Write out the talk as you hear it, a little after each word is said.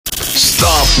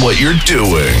Stop what you're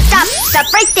doing.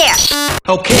 Stop right there.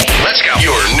 Okay, Let's go.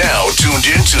 You're now tuned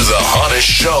into the hottest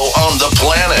show on the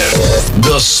planet,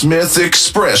 The Smith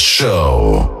Express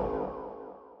Show.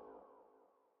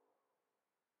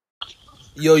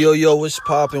 Yo, what's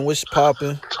poppin'?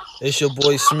 It's your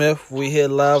boy Smith. We here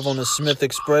live on the Smith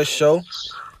Express Show.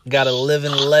 Got a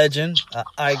living legend, an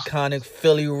iconic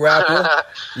Philly rapper.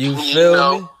 You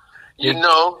feel me? You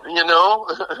know.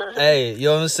 Hey, you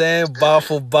know what I'm saying? Bar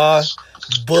for bar,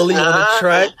 bully on the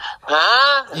track.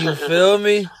 You feel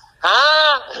me?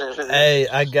 Hey,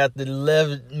 I got the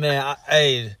legend, man.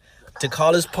 To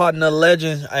call his partner a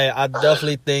legend, I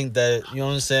definitely think that, you know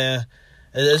what I'm saying?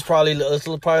 It's probably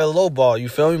a low ball. You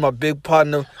feel me? My big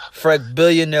partner, Freck,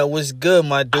 Billionaire. What's good,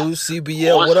 my dude?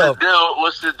 CBL, what up?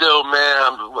 What's the deal,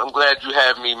 man? I'm glad you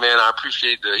have me, man. I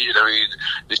appreciate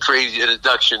the crazy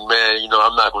introduction, man.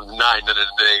 I'm not going to deny none of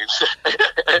the names.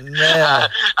 Man.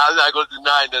 I'm not going to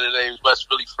deny none of the names. West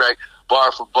Philly Freck,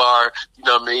 bar for bar. You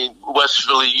know what I mean? West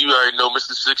Philly, you already know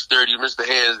Mr. 630, Mr.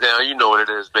 Hands Down. You know what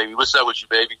it is, baby. What's up with you,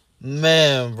 baby?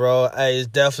 Man, bro, it's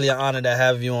definitely an honor to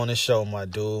have you on the show, my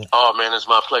dude. Oh, man, it's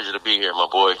my pleasure to be here, my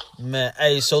boy. Man,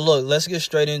 so look, let's get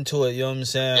straight into it, you know what I'm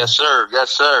saying? Yes,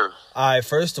 sir. All right,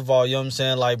 first of all, you know what I'm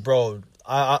saying? Like, bro,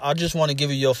 I just want to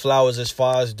give you your flowers as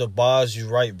far as the bars you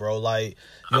write, bro. Like,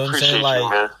 you know what I'm saying?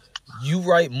 Like, you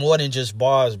write more than just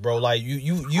bars, bro. Like,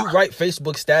 you write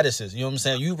Facebook statuses, you know what I'm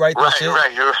saying? You write that shit.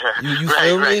 Right. You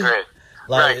feel me?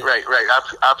 Like, right.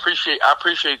 I appreciate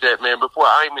that, man.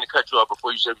 I ain't mean to cut you off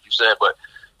before you said what you said, but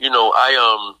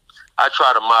I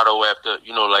try to motto after,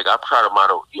 I try to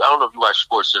motto. I don't know if you watch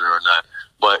Sports Center or not,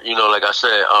 but like I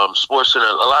said, Sports Center.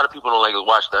 A lot of people don't like to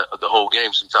watch the whole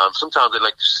game. Sometimes they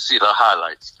like to see the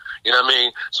highlights. You know what I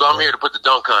mean? So I'm here to put the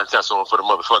dunk contest on for the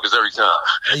motherfuckers every time.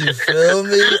 You feel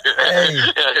me?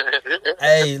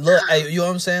 Look, you know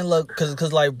what I'm saying? Look,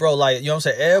 cause like, bro, like, you know what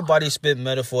I'm saying? Everybody spit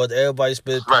metaphors, everybody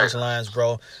spit punchlines,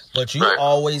 bro. But you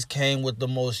always came with the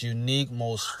most unique,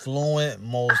 most fluent,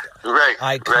 most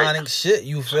iconic shit.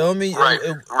 You feel me?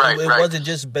 It wasn't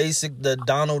just basic, the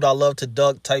Donald I love to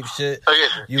duck type shit.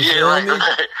 You feel me?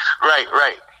 Right.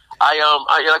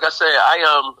 Like I said,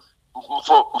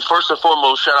 first and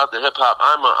foremost, shout out to hip hop.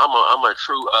 I'm a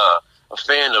true a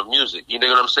fan of music. You know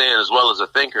what I'm saying, as well as a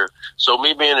thinker. So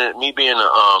me being a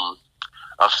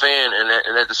fan,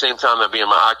 and at the same time that being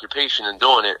my occupation and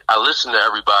doing it, I listen to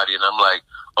everybody, and I'm like,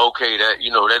 okay, that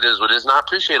is what it is. And I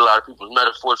appreciate a lot of people's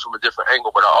metaphors from a different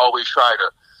angle, but I always try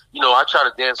to, I try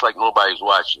to dance like nobody's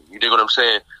watching. You dig what I'm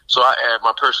saying? So I add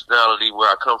my personality where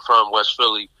I come from, West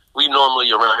Philly. We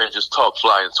normally around here just talk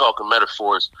fly and talking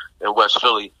metaphors in West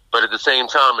Philly. But at the same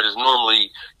time, it is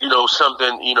normally,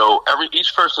 something,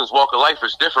 each person's walk of life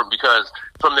is different, because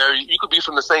from there, you could be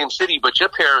from the same city, but your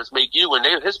parents make you and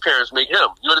his parents make him.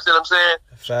 You understand what I'm saying?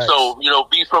 Facts. So,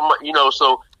 be from,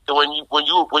 so when you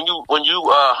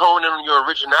hone in on your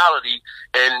originality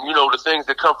and, the things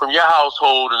that come from your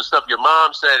household and stuff your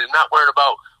mom said, and not worried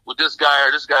about what this guy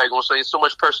or this guy going to say. So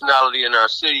much personality in our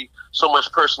city, so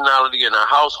much personality in our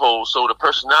household. So the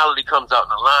personality comes out in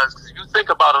the lines. Because if you think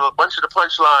about it, a bunch of the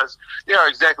punchlines, they are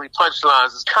exactly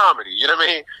punchlines. It's comedy. You know what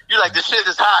I mean? You like, the shit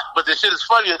is hot, but the shit is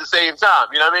funny at the same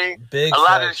time. You know what I mean? A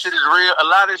lot of this shit is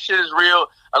real.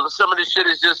 Some of this shit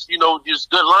is just, just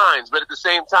good lines. But at the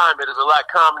same time, it is a lot of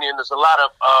comedy, and there's a lot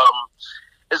of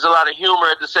humor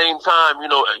at the same time. You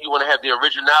want to have the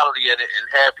originality in it and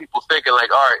have people thinking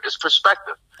like, all right, it's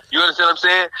perspective. You understand what I'm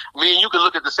saying? Me and you can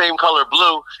look at the same color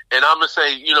blue, and I'm going to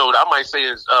say, I might say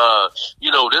is,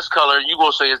 this color, you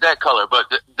going to say is that color, but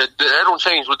that don't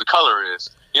change what the color is.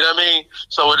 You know what I mean?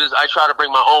 So it is, I try to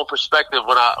bring my own perspective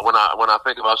when I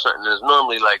think about something that's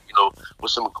normally like,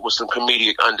 with some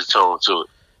comedic undertone to it.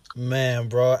 Man,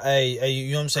 bro, hey,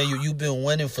 you know what I'm saying? You've been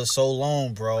winning for so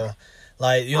long, bro.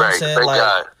 Like, you know what I'm saying? Thank like,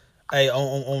 God. Hey,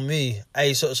 on me.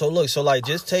 Hey, so look, so like,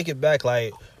 just take it back.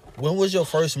 Like, when was your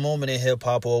first moment in hip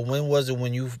hop, or when was it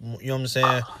when you know what I'm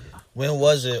saying? When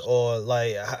was it, or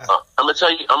like? I'm gonna tell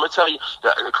you.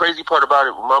 The crazy part about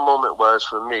it, my moment was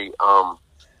for me.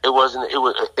 It was an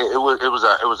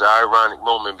ironic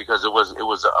moment, because it was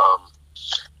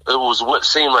what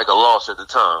seemed like a loss at the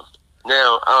time.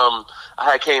 Now,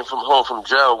 I had came home from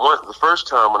jail the first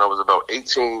time when I was about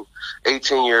 18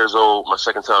 years old, my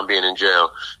second time being in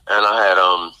jail. And I had,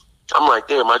 I'm like,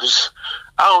 damn, I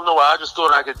don't know why, I just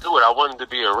thought I could do it. I wanted to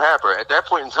be a rapper. At that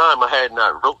point in time, I had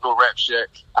not wrote no rap shit.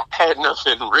 I had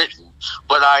nothing written,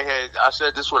 but I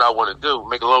said, this is what I want to do.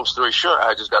 Make a long story short,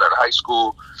 I just got out of high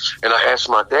school, and I asked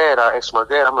my dad,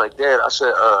 I'm like, Dad, I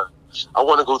said, I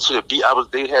want to go to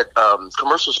they had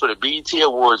commercials for the BET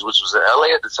Awards, which was in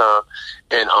LA at the time,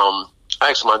 and I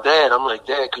asked my dad, I'm like,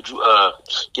 Dad, could you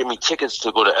give me tickets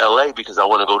to go to LA because I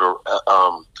want to go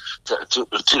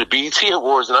to the BET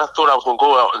Awards, and I thought I was going to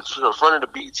go out into the front of the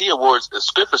BET Awards and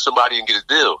spit for somebody and get a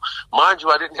deal. Mind you,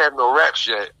 I didn't have no raps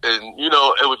yet, and it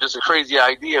was just a crazy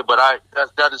idea, but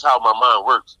that is how my mind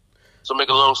works. So make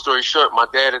a long story short, my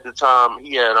dad at the time,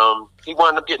 he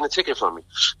wound up getting a ticket for me.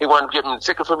 He wound up getting a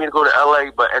ticket for me to go to LA,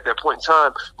 but at that point in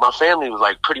time, my family was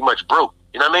like pretty much broke.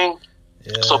 You know what I mean?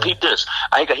 Yeah. So peep this.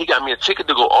 He got me a ticket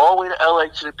to go all the way to LA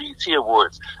to the BET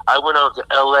Awards. I went out to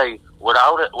LA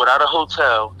without a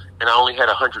hotel, and I only had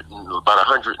about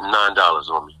 $109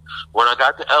 on me. When I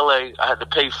got to LA, I had to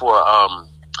pay for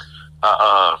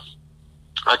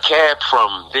a cab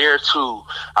from there to,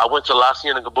 I went to La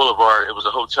Cienega Boulevard. It was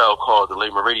a hotel called the Le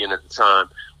Méridien at the time,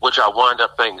 which I wound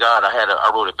up, thank God,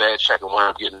 I wrote a bad check and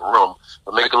wound up getting a room.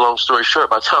 But make a long story short,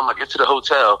 by the time I get to the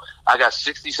hotel, I got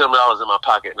 $60-some in my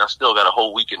pocket, and I still got a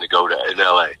whole weekend to go to in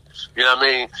LA. You know what I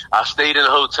mean? I stayed in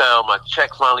the hotel. My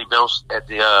check finally bounced at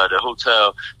the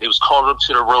hotel. They was called up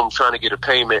to the room trying to get a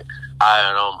payment.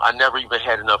 I never even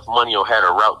had enough money or had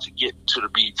a route to get to the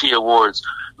BET Awards.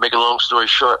 Make a long story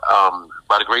short,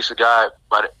 by the grace of God,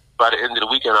 by the end of the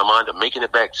weekend, I wound up making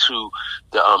it back to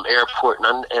the airport, and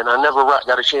I never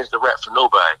got a chance to rap for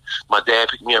nobody. My dad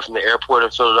picked me up from the airport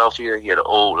in Philadelphia. He had an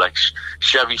old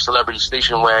Chevy Celebrity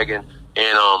station wagon,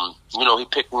 and he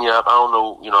picked me up. I don't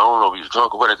know if he was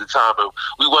drunk or what at the time, but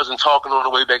we wasn't talking on the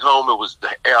way back home. It was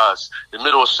the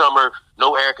middle of summer,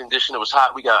 no air conditioning. It was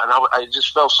hot. I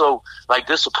just felt so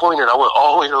disappointed. I went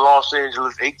all the way to Los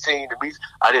Angeles, 18 to meet.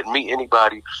 I didn't meet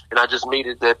anybody, and I just made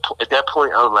it at that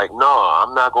point. I was like, no,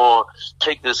 I'm not going to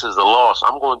take this as a loss.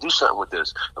 I'm going to do something with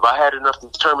this. If I had enough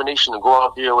determination to go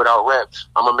out there without rap,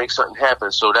 I'm gonna make something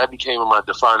happen. So that became my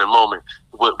defining moment.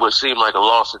 What seemed like a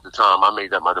loss at the time, I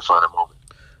made that my defining moment.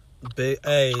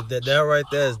 Hey, that right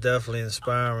there is definitely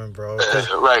inspiring, bro.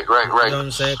 Right. You know what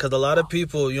I'm saying? Because a lot of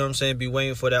people, be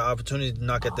waiting for that opportunity to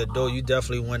knock at their door. You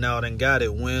definitely went out and got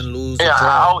it. Win, lose, or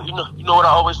draw. You know what I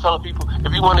always tell people?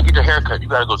 If you want to get your hair cut, you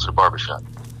got to go to the barbershop.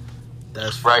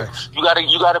 That's right. You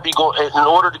gotta be going. In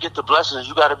order to get the blessings,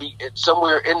 you gotta be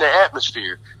somewhere in the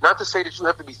atmosphere. Not to say that you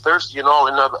have to be thirsty and all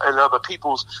in other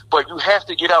people's, but you have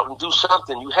to get out and do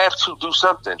something. You have to do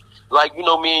something.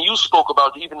 Me and you spoke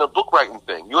about even the book writing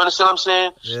thing. You understand what I'm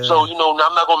saying? Yeah. So I'm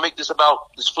not gonna make this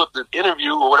about this flipped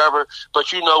interview or whatever, but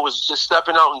it's just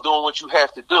stepping out and doing what you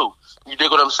have to do. You dig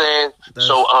what I'm saying?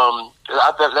 So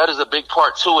that is a big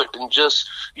part to it, and just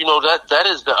that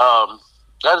is the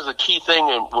that is the key thing,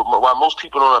 and why most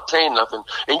people don't obtain nothing.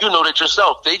 And you know that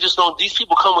yourself. They just don't. These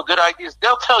people come with good ideas.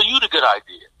 They'll tell you the good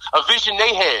idea, a vision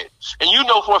they had, and you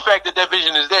know for a fact that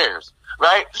vision is theirs,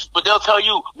 right? But they'll tell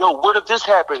you, what if this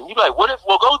happened? You be like, what if?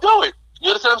 Well, go do it. You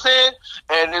understand what I'm saying?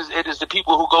 And it is the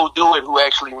people who go do it who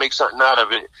actually make something out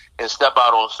of it and step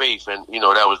out on faith. And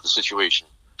that was the situation.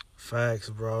 Facts,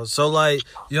 bro. So you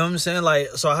know what I'm saying?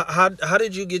 So how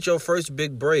did you get your first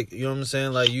big break? You know what I'm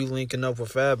saying? You linking up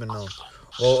with Fab and them.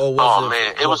 Or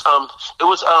was it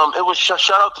was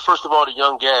shout out to, first of all, to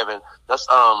Young Gavin. That's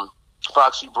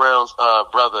Foxy Brown's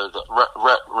brother, the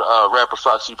rapper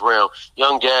Foxy Brown.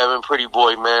 Young Gavin, pretty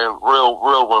boy, man,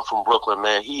 real one from Brooklyn,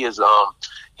 man. He is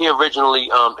he originally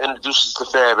introduced us to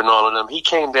Fab and all of them. He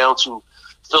came down to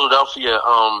Philadelphia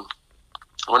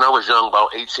when I was young,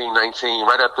 about 18, 19.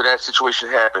 Right after that situation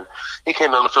happened, he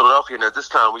came down to Philadelphia, and at this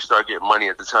time we started getting money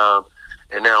at the time.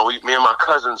 And now me and my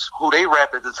cousins, who they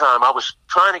rapped at the time, I was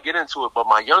trying to get into it, but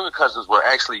my younger cousins were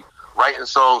actually writing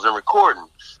songs and recording.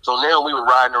 So now we were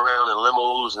riding around in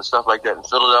limos and stuff like that in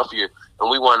Philadelphia, and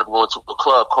we wound up going to a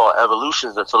club called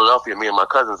Evolutions in Philadelphia. Me and my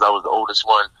cousins, I was the oldest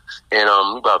one, and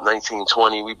we about 19,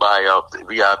 20. We buy out the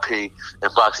VIP,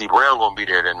 and Foxy Brown gonna be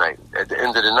there that night. At the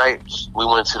end of the night, we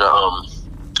went to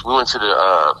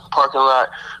the parking lot,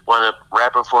 wound up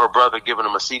rapping for her brother, giving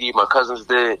him a CD. My cousins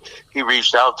did. He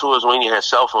reached out to us. We didn't have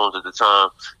cell phones at the time,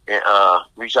 and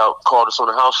reached out, called us on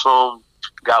the house phone,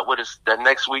 got with us that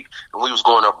next week, and we was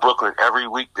going up Brooklyn every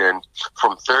week then,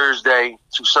 from Thursday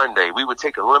to Sunday. We would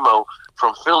take a limo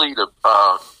from Philly to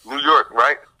New York,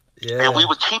 right? Yeah. And we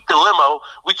would keep the limo.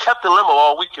 We kept the limo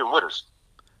all weekend with us.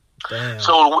 Damn.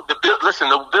 So the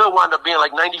bill wound up being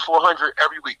like $9,400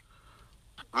 every week.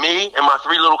 Me and my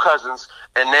three little cousins,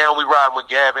 and now we riding with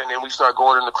Gavin, and we start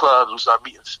going in the clubs. We start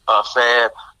meeting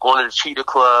Fab, going to the Cheetah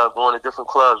Club, going to different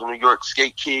clubs in New York,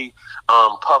 Skate Key,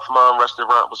 Puff Mom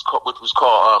restaurant, which was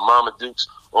called Mama Duke's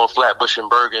on Flatbush and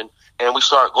Bergen, and we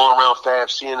start going around Fab,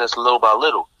 seeing us little by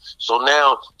little. So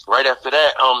now, right after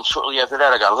that, shortly after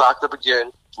that, I got locked up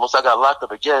again. Once I got locked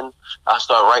up again, I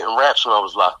started writing raps when I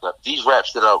was locked up. These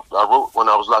raps that I wrote when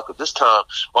I was locked up this time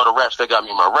are the raps that got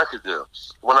me my record deal.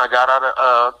 When I got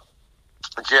out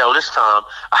jail this time.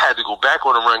 I had to go back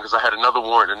on the run because I had another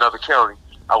warrant in another county.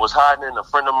 I was hiding in a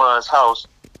friend of mine's house,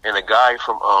 and a guy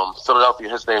from Philadelphia,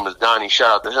 his name is Donnie,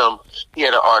 shout out to him. He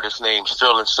had an artist named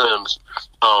Sterling Sims.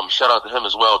 Shout out to him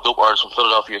as well. Dope artist from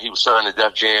Philadelphia. He was signed to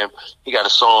Def Jam. He got a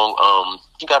song.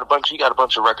 He got a bunch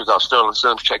of records out. Sterling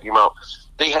Sims, check him out.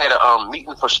 They had a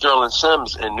meeting for Sterling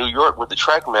Sims in New York with the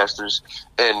Trackmasters,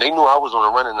 and they knew I was on a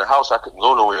run in the house. I couldn't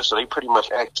go nowhere, so they pretty much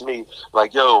asked me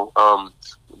like, "Yo,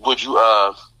 would you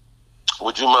want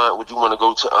to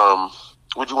go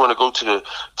to the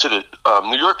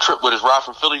New York trip with us, ride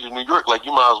from Philly to New York? Like,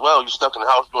 you might as well. You're stuck in the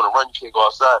house doing a run. You can't go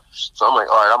outside." So I'm like,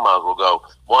 all right, I might as well go.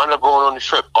 Wound up going on the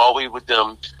trip all the way with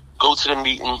them. Go to the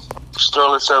meeting.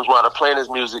 Sterling Sims wound up playing his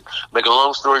music. Make a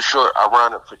long story short, I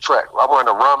wound up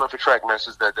rhyming for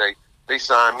Trackmasters that day. They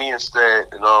signed me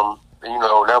instead, and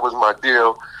that was my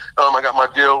deal. I got my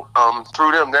deal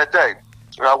through them that day.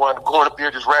 And I wound up going up there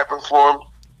just rapping for them.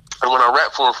 And when I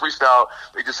rapped for them freestyle,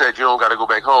 they just said, "You don't got to go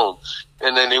back home."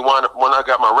 And then they wound up, when I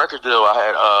got my record deal,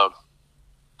 I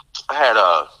had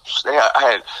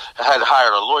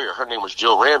hired a lawyer. Her name was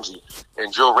Jill Ramsey,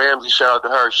 and Jill Ramsey, shout out to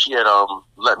her. She had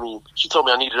she told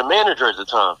me I needed a manager at the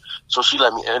time, so she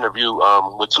let me interview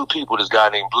with two people. This guy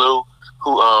named Blue,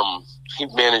 who he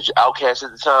managed Outkast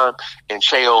at the time, and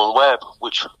Cheo and Webb,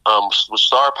 which was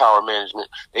Star Power Management.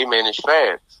 They managed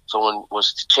Fab. So when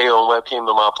Cheo and Webb came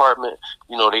to my apartment,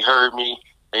 they heard me.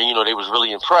 And, they was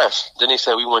really impressed. Then they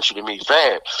said, "We want you to meet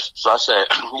Fab." So I said,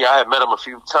 yeah, I had met him a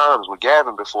few times with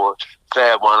Gavin before.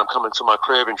 Fab wound up coming to my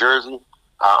crib in Jersey.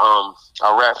 I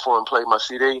rapped for him, played my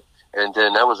CD. And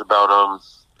then that was about,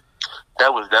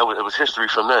 it was history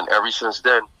from then. Ever since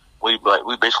then, we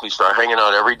basically started hanging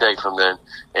out every day from then.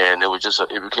 And it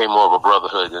became more of a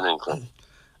brotherhood than anything.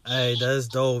 Hey, that's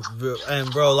dope. And,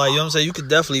 bro, like, you know what I'm saying? You could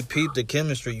definitely peep the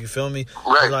chemistry, you feel me?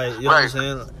 Right. Like, you know what I'm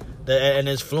saying? And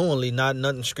it's fluently,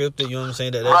 nothing scripted. You know what I'm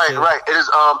saying? Right. It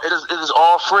is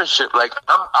all friendship. Like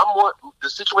I'm more the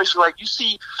situation. Like you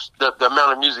see the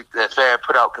amount of music that Fab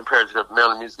put out compared to the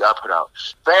amount of music I put out.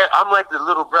 Fab, I'm like the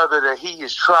little brother that he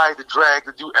has tried to drag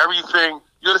to do everything.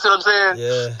 You understand what I'm saying?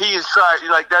 Yeah. He is tried.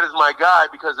 Like that is my guy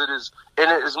because it is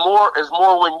more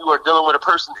when you are dealing with a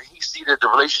person that he see that the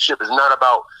relationship is not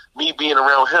about me being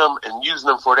around him and using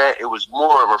them for that. It was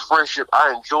more of a friendship.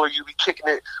 I enjoy you. We kicking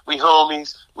it. We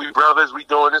homies. We brothers. We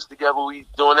doing this together. We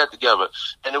doing that together.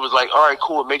 And it was like, all right,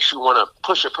 cool. It makes you want to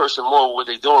push a person more with what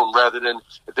they doing rather than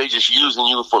if they just using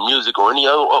you for music or any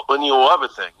other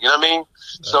thing. You know what I mean?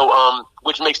 So,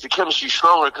 which makes the chemistry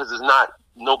stronger because it's not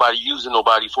nobody using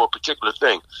nobody for a particular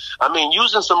thing. I mean,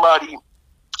 using somebody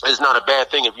is not a bad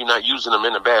thing if you're not using them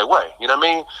in a bad way. You know what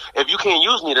I mean? If you can't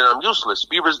use me, then I'm useless.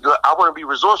 I want to be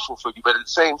resourceful for you, but at the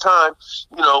same time,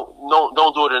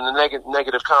 don't do it in a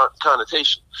negative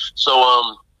connotation.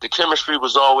 So, the chemistry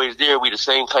was always there. We the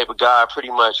same type of guy,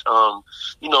 pretty much got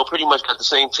the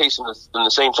same taste in the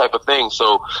same type of thing.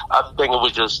 So I think it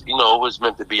was just, it was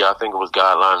meant to be. I think it was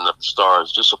God lining up the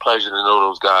stars. Just a pleasure to know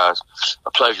those guys.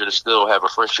 A pleasure to still have a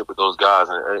friendship with those guys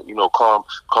and call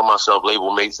myself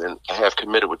label mates and have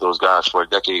committed with those guys for a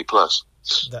decade plus.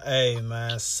 Hey,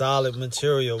 man, solid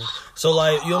material. So,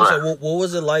 like, you know what I'm saying? What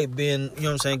was it like being,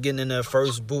 getting in that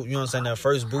first boot, that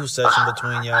first boot session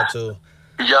between y'all two?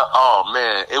 Yeah, oh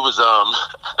man, it was like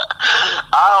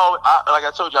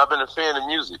I told you, I've been a fan of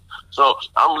music, so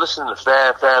I'm listening to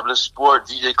Fabulous Sport,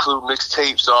 DJ Clue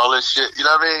mixtapes, all this shit. You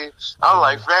know what I mean? I'm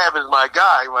like, Fab is my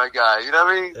guy. You know what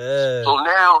I mean? Yeah. So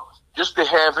now, just to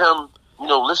have him,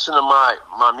 listen to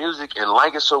my music and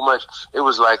like it so much, it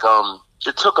was like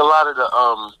it took a lot of the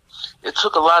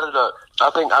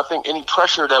I think any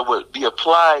pressure that would be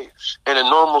applied in a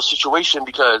normal situation,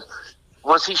 because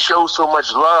once he showed so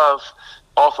much love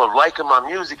off of liking my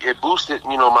music, it boosted,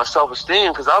 my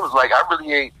self-esteem, because I was like, I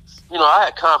really ain't, I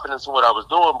had confidence in what I was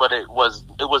doing, but it was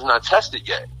not tested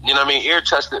yet. You know what I mean? Ear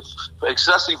tested,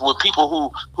 especially with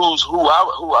people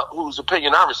whose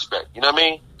opinion I respect. You know what I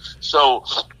mean? So,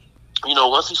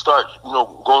 once he started,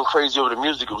 going crazy over the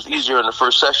music, it was easier in the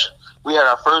first session. We had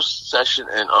our first session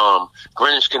in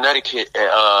Greenwich, Connecticut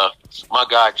at my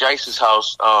guy Jice's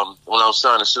house when I was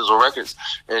signed to Sizzle Records,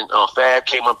 and Fab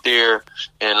came up there,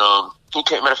 and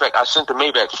matter of fact, I sent the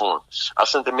Maybach for him. I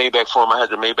had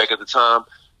the Maybach at the time.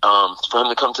 For him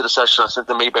to come to the session, I sent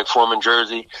the Maybach for him in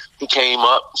Jersey. He came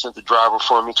up, sent the driver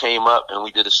for him. He came up, and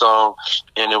we did a song,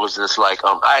 and it was just like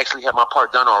I actually had my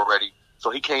part done already.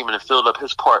 So he came in and filled up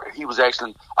his part. I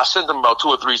sent him about 2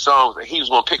 or 3 songs, and he was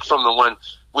going to pick from the one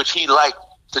which he liked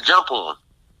to jump on.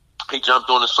 He jumped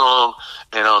on the song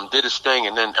and did his thing,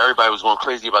 and then everybody was going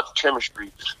crazy about the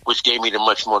chemistry, which gave me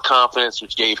much more confidence,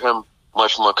 which gave him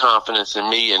much more confidence in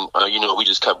me, and we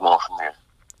just kept going from there.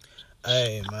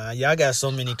 Hey, man, y'all got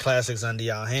so many classics under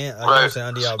y'all hand. You know Right. what I'm saying,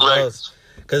 under y'all belts.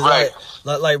 Cause Right.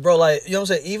 like, bro, like, you know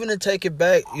what I'm saying. Even to take it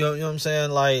back, you know what I'm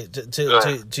saying, like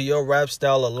to your rap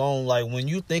style alone. Like when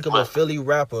you think of a Philly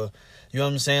rapper, you know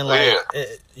what I'm saying, like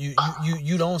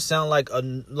you don't sound like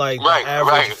an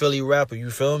average Philly rapper.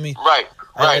 You feel me? Right.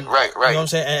 You know what I'm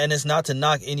saying? And it's not to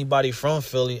knock anybody from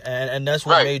Philly, and that's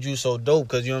what made you so dope.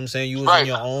 Cause you know what I'm saying, you was in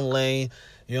your own lane.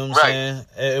 You know what I'm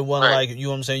saying? It wasn't like, you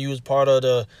know what I'm saying, you was part of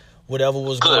the whatever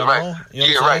was going on. You know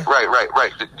what I'm saying?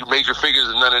 Right. The major figures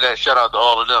and none of that. Shout out to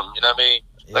all of them. You know what I mean?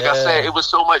 Like I said, it was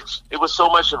so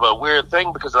much of a weird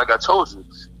thing because, like I told you,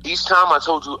 each time I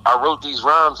told you I wrote these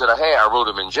rhymes that I wrote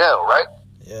them in jail, right?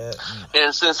 Yeah.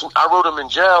 And since I wrote them in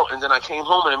jail and then I came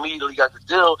home and immediately got the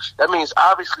deal, that means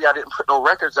obviously I didn't put no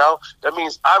records out. That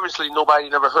means obviously nobody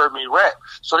never heard me rap.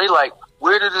 So they like,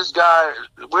 where did this guy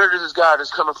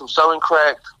that's coming from selling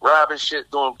crack, robbing shit,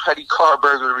 doing petty car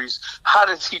burglaries, how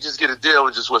did he just get a deal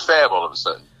and just with Fab all of a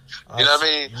sudden? You know what I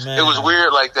mean? Man. It was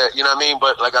weird like that, you know what I mean?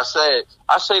 But like I said,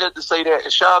 I say that to say that,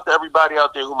 and shout out to everybody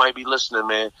out there who might be listening,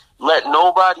 man. Let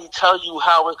nobody tell you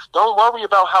don't worry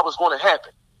about how it's going to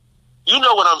happen. You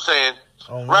know what I'm saying,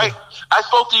 right? I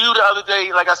spoke to you the other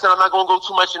day. Like I said, I'm not going to go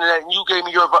too much into that. And you gave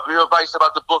me your advice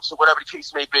about the books or whatever the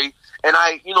case may be. And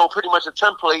I, pretty much a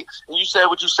template. And you said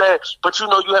what you said. But, you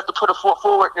have to put a foot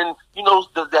forward. And,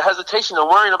 the hesitation and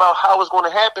worrying about how it's going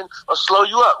to happen will slow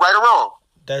you up, right or wrong.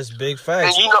 That's big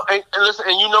facts. And, listen,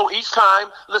 each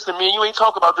time, listen, me and you ain't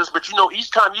talk about this, but,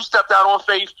 each time you stepped out on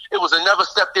faith, it was another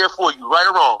step there for you, right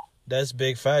or wrong. That's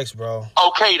big facts, bro.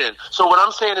 Okay, then. So what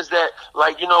I'm saying is that,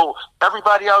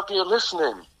 everybody out there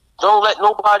listening, don't let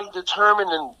nobody determine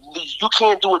and you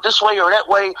can't do it this way or that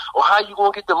way, or how you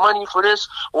gonna get the money for this,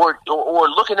 or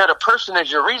looking at a person as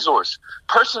your resource.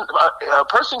 A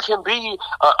person can be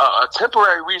a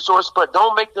temporary resource, but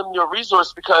don't make them your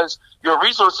resource because your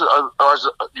resources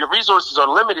are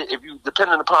limited if you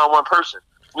dependent upon one person.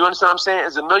 You understand what I'm saying?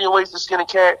 There's a million ways to skin a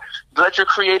cat.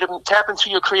 Tap into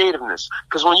your creativeness.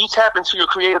 Because when you tap into your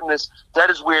creativeness, that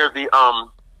is where I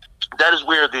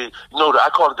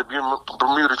call it the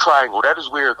Bermuda Triangle. That is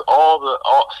where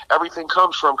everything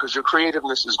comes from, because your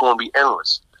creativeness is going to be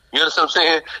endless. You understand what I'm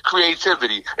saying?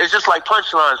 Creativity. It's just like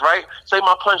punchlines, right? Say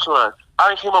my punchline.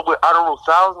 I don't know,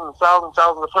 thousands and thousands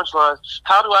of punchlines.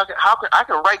 How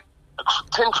can write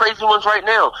 10 crazy ones right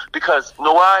now, because you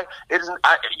know why?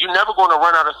 You're never going to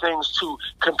run out of things to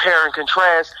compare and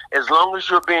contrast. As long as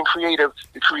you're being creative,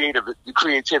 the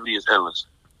creativity is endless.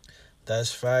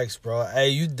 That's facts, bro. Hey,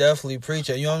 you definitely preach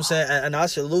it. You know what I'm saying? And I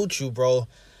salute you, bro.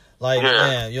 Like,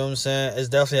 man, you know what I'm saying? It's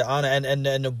definitely an honor. And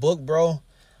the book, bro,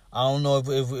 I don't know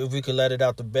if we could let it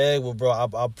out the bag, but bro,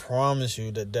 I promise you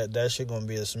that shit gonna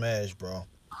be a smash, bro.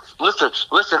 Listen.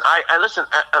 I'm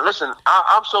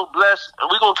so blessed, and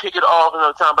we're gonna kick it off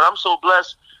another time. But I'm so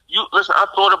blessed. I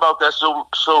thought about that so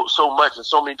much and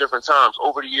so many different times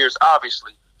over the years.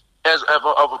 Obviously, as of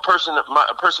a person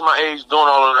my age doing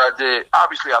all of that I did.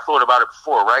 Obviously, I thought about it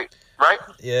before, right? Right?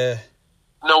 Yeah.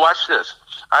 No, watch this.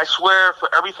 I swear, for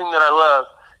everything that I love,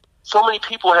 so many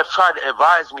people have tried to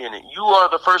advise me in it. You are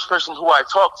the first person who I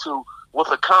talked to with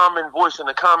a common voice and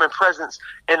a common presence,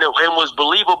 and was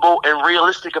believable and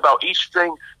realistic about each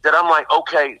thing, that I'm like,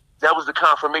 okay, that was the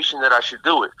confirmation that I should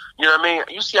do it. You know what I mean?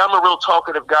 You see, I'm a real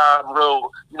talkative guy. I'm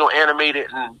real, animated,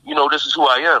 and, this is who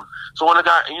I am. So when a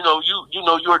guy,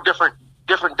 you're a different,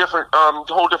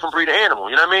 whole different breed of animal.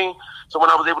 You know what I mean? So when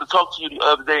I was able to talk to you the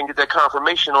other day and get that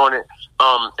confirmation on it,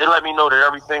 it let me know that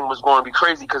everything was going to be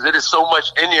crazy, because it is so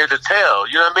much in there to tell.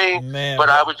 You know what I mean? Man, but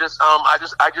I was just,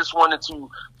 I just wanted to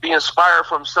be inspired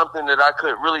from something that I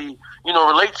could really,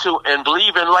 relate to and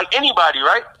believe in, like anybody,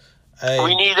 right? Hey.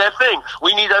 We need that thing.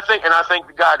 And I thank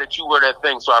the God that you were that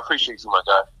thing. So I appreciate you, my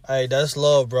God. Hey, that's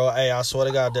love, bro. Hey, I swear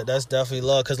to God, that's definitely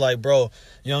love. Because, like, bro,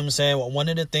 you know what I'm saying? One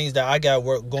of the things that I got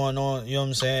work going on, you know what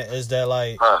I'm saying, is that,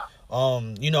 like,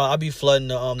 I be flooding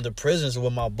the prisons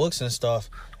with my books and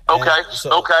stuff. Okay.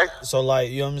 So,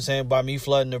 like, you know what I'm saying? By me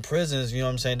flooding the prisons, you know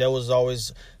what I'm saying? There was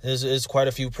always, there's quite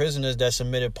a few prisoners that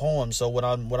submitted poems. So what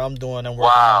I'm doing and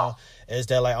working on is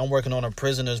that, like, I'm working on a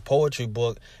prisoner's poetry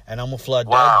book, and I'm gonna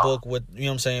flood that book with, you know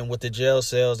what I'm saying, with the jail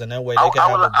cells, and that way they can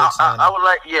have a book signing. I would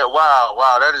like,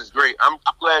 wow, that is great. I'm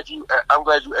glad you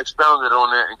expounded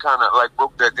on that and kind of like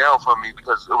broke that down for me,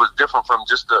 because it was different from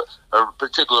just a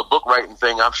particular book writing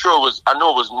thing. I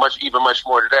know it was much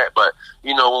more to that, but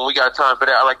when we got time for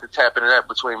that, I like to tap into that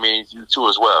between me and you too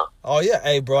as well. Oh yeah,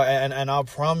 hey bro, and I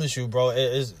promise you, bro, it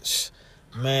is.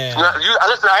 Man.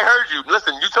 Listen, I heard you.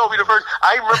 Listen, you told me the first.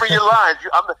 I remember your lines.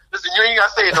 Listen, you ain't got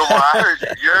to say it no more. I heard you.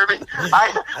 You heard me?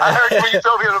 I heard you when you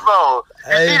told me on the phone.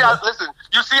 Listen,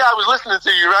 you see I was listening to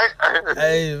you, right?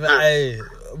 Hey, man, hey.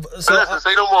 So, listen,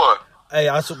 say no more. Hey,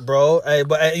 bro. Hey,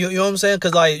 but hey, you know what I'm saying?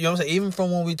 Because, like, you know what I'm saying? Even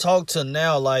from when we talk to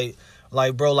now, like,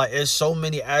 bro, like, it's so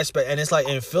many aspects. And it's like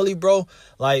in Philly, bro,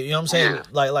 like, you know what I'm saying?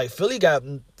 Yeah. Like Philly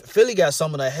got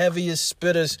some of the heaviest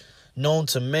spitters known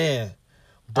to man.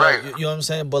 But, right. You know what I'm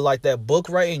saying? But, like, that book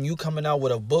writing, you coming out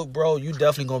with a book, bro, you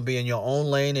definitely going to be in your own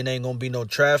lane. It ain't going to be no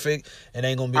traffic. It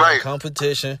ain't going to be no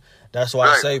competition. That's why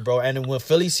I say, bro. And when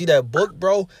Philly see that book,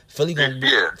 bro, Philly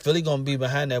gonna be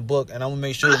behind that book. And I'm going to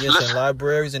make sure it gets in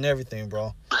libraries and everything,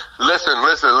 bro. Listen,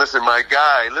 my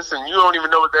guy. Listen, you don't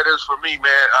even know what that is for me, man.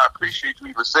 I appreciate you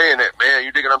even saying that, man.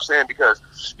 You dig what I'm saying? Because,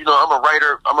 you know, I'm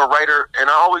a writer, and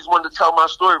I always wanted to tell my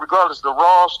story, regardless, the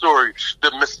raw story,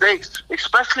 the mistakes,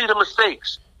 especially the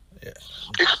mistakes. Yeah.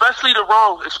 Especially the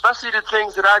wrongs, especially the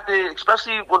things that I did,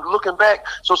 especially when looking back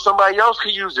so somebody else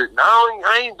could use it. Now,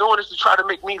 I ain't doing this to try to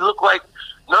make me look like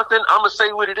nothing. I'm going to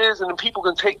say what it is, and then people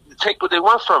can take what they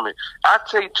want from it.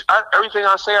 Everything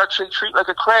I say, I treat like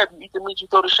a crab. You eat the meat, you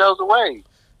throw the shells away.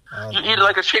 You eat it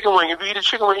like a chicken wing. If you eat a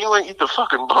chicken wing, you ain't eat the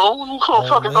fucking bone. You gonna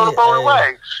fucking throw the bone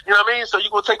away. You know what I mean? So you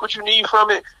gonna take what you need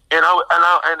from it. And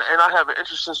I have an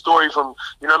interesting story from,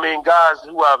 you know what I mean, guys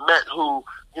who I've met who,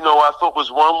 you know, I thought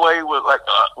was one way with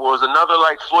was another,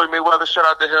 like Floyd Mayweather, shout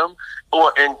out to him,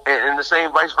 and the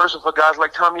same vice versa for guys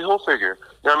like Tommy Hilfiger.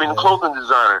 You know what I mean, the clothing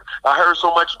designer. I heard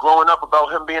so much growing up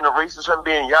about him being a racist, him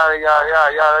being yada yada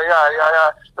yada yada yada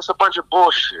yada. That's a bunch of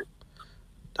bullshit.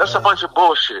 That's a bunch of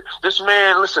bullshit. This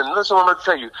man, listen what I'm going to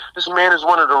tell you. This man is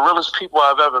one of the realest people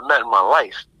I've ever met in my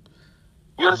life.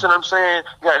 You understand what I'm saying?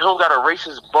 He don't got a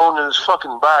racist bone in his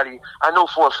fucking body. I know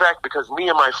for a fact because me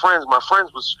and my friends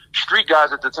was street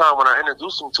guys at the time when I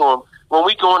introduced them to him. When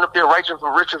we going up there writing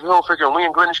for Richard Hilfiger and we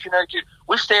in Greenwich, Connecticut,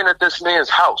 we staying at this man's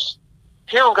house.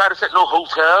 He don't got us at no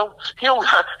hotel.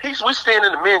 We staying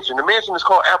in the mansion. The mansion is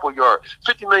called Appleyard,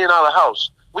 $50 million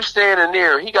house. We staying in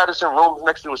there. He got us in rooms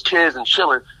next to his kids and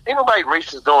chilling. Ain't nobody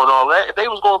racist doing all that. If they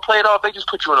was going to play it off, they just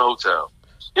put you in a hotel.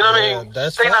 You know what I mean?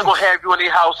 They not going to have you in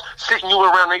their house sitting you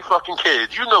around their fucking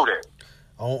kids. You know that.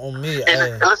 On me.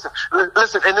 And listen, and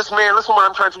this man, listen what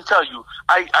I'm trying to tell you.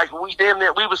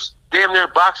 We was damn near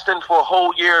boxed in for a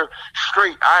whole year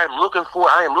straight. I am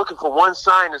looking for one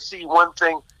sign to see one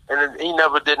thing. And he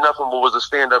never did nothing but was a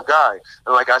stand-up guy.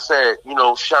 And like I said, you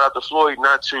know, shout out to Floyd,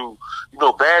 not to, you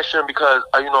know, bash him because,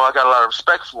 you know, I got a lot of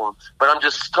respect for him. But I'm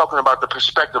just talking about the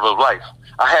perspective of life.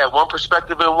 I had one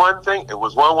perspective in one thing, it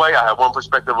was one way. I had one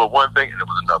perspective of one thing, and it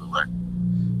was another way.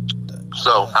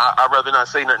 So I'd rather not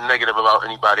say nothing negative about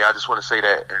anybody. I just want to say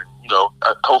that, and you know,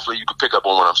 hopefully you can pick up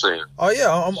on what I'm saying. Oh yeah,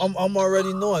 I'm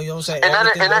already knowing. You know what I'm saying?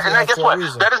 And guess what?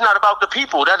 That is not about the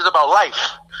people. That is about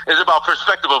life. It's about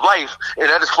perspective of life, and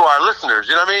that is for our listeners.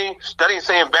 You know what I mean? That ain't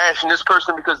saying bashing this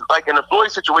person because, like in the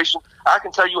Floyd situation, I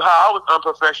can tell you how I was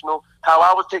unprofessional, how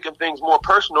I was taking things more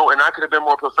personal, and I could have been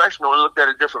more professional and looked at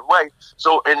it a different way.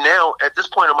 So, and now at this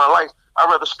point in my life, I'd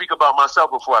rather speak about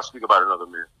myself before I speak about another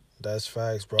man. That's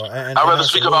facts, bro. I'd rather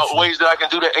speak about ways that I can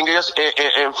do that.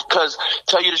 And because,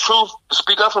 tell you the truth,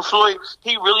 speak up for Floyd,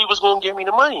 he really was going to give me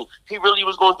the money. He really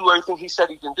was going to do everything he said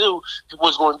he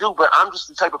was going to do. But I'm just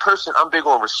the type of person, I'm big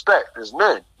on respect as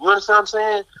men. You understand what I'm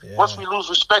saying? Yeah. Once we lose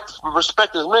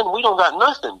respect as men, we don't got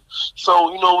nothing.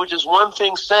 So, you know, with just one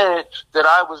thing said that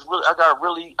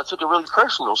I took it really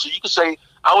personal. So you could say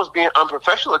I was being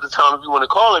unprofessional at the time, if you want to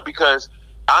call it, because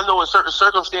I know in certain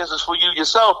circumstances for you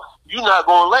yourself, you're not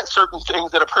going to let certain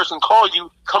things that a person call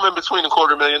you come in between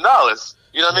 $250,000.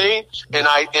 You know what I mean? And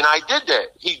I did that.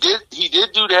 He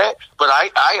did do that, but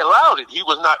I allowed it. He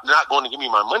was not going to give me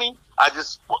my money. I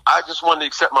just wanted to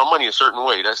accept my money a certain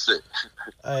way. That's it.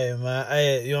 Hey man,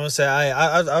 hey, you know what I'm saying?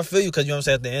 I feel you because you know what I'm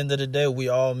saying. At the end of the day, we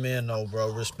all men, though,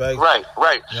 bro. Respect. Right.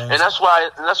 You know and that's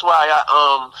why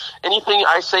I anything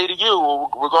I say to you,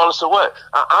 regardless of what,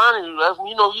 I honor you.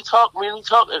 You know, we talk.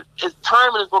 It's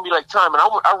timing is gonna be like timing.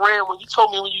 I ran when you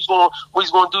told me when you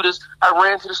was going to do this. I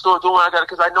ran to the store doing what I got it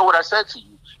because I know what I said to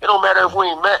you. It don't matter if we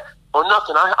ain't met or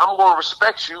nothing. I'm going to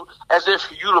respect you as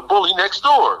if you the bully next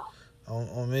door.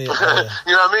 On me, you know what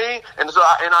I mean? And so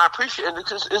I appreciate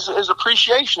it. It's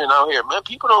appreciation out here, man.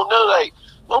 People don't know, like,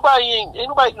 ain't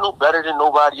nobody no better than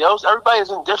nobody else. Everybody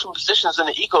is in different positions in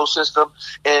the ecosystem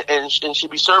and should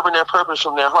be serving their purpose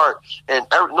from their heart. And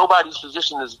nobody's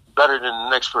position is better than the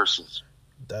next person's.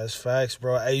 That's facts,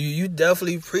 bro. Hey, you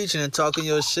definitely preaching and talking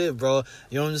your shit, bro.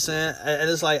 You know what I'm saying? And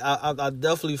it's like I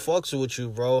definitely fucks with you,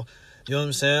 bro. You know what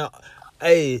I'm saying?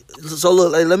 Hey, so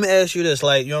look, like, let me ask you this,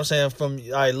 like, you know what I'm saying, from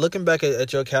looking back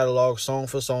at your catalog, song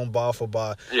for song, bar for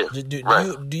bar,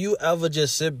 do you ever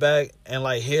just sit back and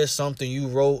like hear something you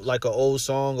wrote, like an old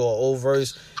song or an old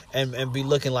verse, and be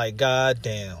looking like, God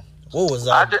damn, what was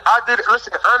I did.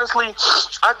 Listen, honestly,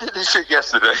 I did this shit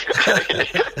yesterday.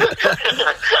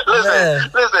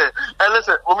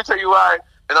 listen. Let me tell you why.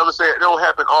 And I'm gonna say it don't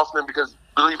happen often because,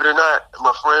 believe it or not,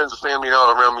 my friends, the family, and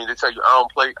all around me, they tell you I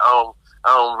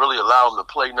don't really allow them to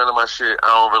play none of my shit. I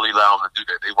don't really allow them to do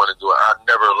that. They want to do it. I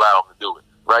never allow them to do it.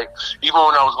 Right? Even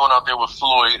when I was going out there with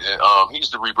Floyd, and he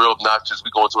used to rebuild notches.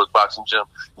 We go into his boxing gym.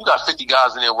 You got 50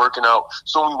 guys in there working out.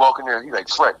 So when we walk in there, he like,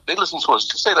 Freck, they listen to us.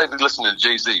 Say like they listen to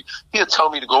Jay-Z. He'll tell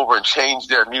me to go over and change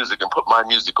their music and put my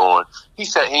music on. He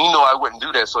said, and you know I wouldn't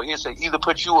do that. So he'd say, either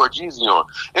put you or Jeezy on.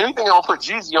 Anything I'm going to put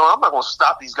Jeezy on, I'm not going to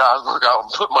stop these guys work out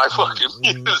and put my fucking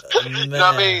music. You know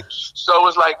what I mean? So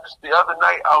it's like the other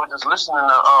night I was just listening to,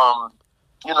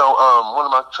 one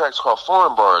of my tracks called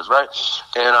Foreign Bars, right?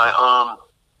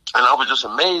 And I was just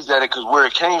amazed at it because where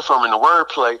it came from in the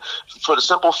wordplay, for the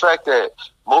simple fact that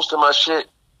most of my shit,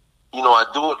 I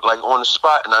do it like on the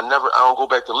spot and I don't go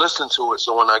back to listen to it.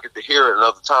 So when I get to hear it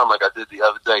another time, like I did the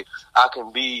other day, I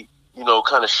can be,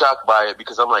 kind of shocked by it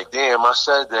because I'm like, damn, I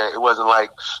said that. It wasn't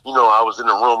like, I was in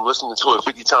the room listening to it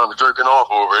 50 times jerking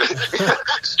off over it.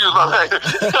 Excuse my language.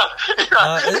 You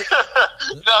know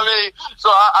what I mean? So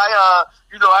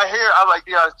I hear, I'm like,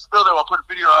 yeah, I still there. I put a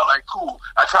video out, like, cool.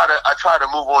 I try to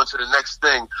move on to the next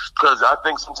thing because I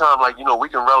think sometimes, like, we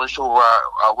can relish over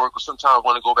our work, or sometimes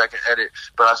want to go back and edit.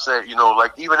 But I said,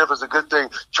 like, even if it's a good thing,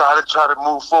 try to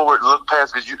move forward, look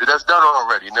past, because that's done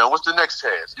already. Now, what's the next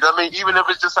task? You know what I mean? Even if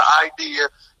it's just an idea,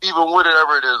 even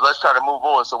whatever it is, let's try to move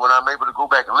on. So when I'm able to go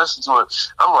back and listen to it,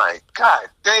 I'm like, God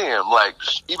damn! Like,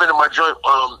 even in my joint,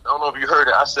 I don't know if you heard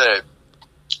it. I said,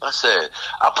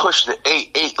 I pushed the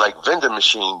 8-8 like vending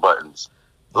machine buttons.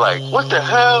 Like, what the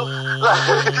hell?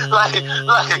 Like,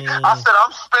 I said,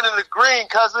 I'm spinning the green,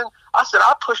 cousin. I said,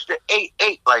 I pushed the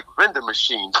 8-8 like vending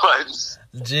machine buttons.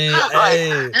 Gee, like,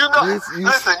 hey,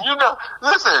 listen, you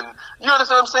understand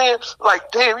what I'm saying? Like,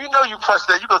 damn, you press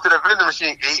that, you go to the vending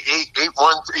machine,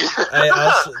 8-8-8-1. Hey,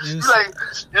 like,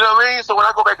 you know what I mean? So when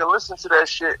I go back and listen to that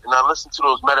shit, and I listen to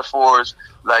those metaphors,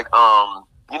 like,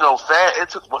 Fab, it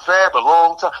took Fab a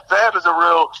long time. Fab is a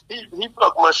real, he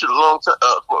fucked my shit a long time,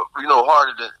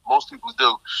 harder than most people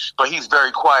do. But he's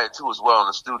very quiet too as well in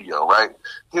the studio, right?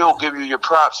 He'll give you your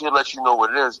props. He'll let you know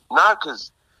what it is. Not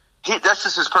because that's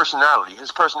just his personality.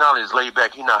 His personality is laid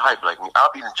back. He's not hyped like me.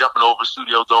 I'll be jumping over the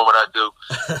studio doing what I do.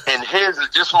 And his is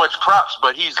just much props,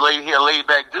 but he's laid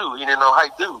back dude. He didn't know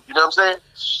hype dude. You know what I'm saying?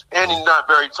 And he's not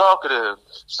very talkative.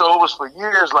 So it was for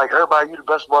years like, everybody, you the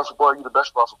best bar for bar, you the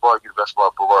best bar for bar, you the best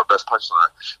bar for bar, best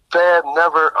punchline. Fab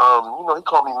never, he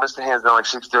called me Mr. Hands Down like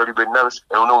 6:30, but never,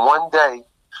 and then one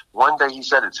day he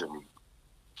said it to me.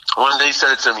 One day he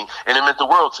said it to me, and it meant the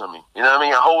world to me. You know what I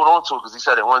mean? I hold on to it because he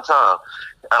said it one time.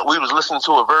 We was listening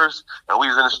to a verse, and we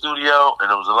was in the studio, and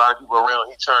there was a lot of people around.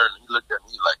 He turned, and he looked at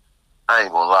me like, I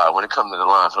ain't gonna lie. When it comes to the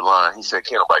line for line, he said,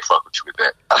 "Can't nobody fuck with you with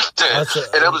that."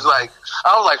 And it was like,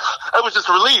 it was just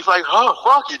a relief. Like, oh,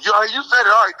 fuck it. You said it.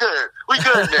 All right, good. We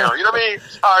good now. You know what I mean?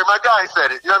 All right, my guy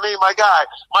said it. You know what I mean?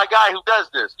 My guy who does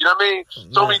this. You know what I mean?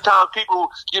 So many times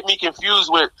people get me confused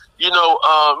with, we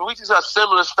just have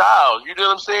similar styles. You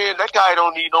know what I'm saying? That guy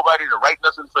don't need nobody to write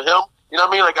nothing for him. You know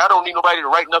what I mean? Like, I don't need nobody to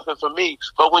write nothing for me.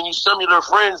 But when you similar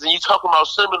friends and you talking about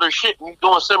similar shit and you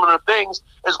doing similar things,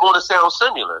 it's going to sound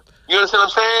similar. You understand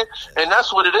what I'm saying? And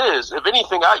that's what it is. If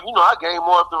anything, I gain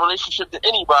more of the relationship than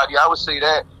anybody. I would say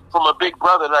that from a big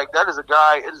brother. Like, that is a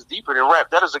guy, it is deeper than rap.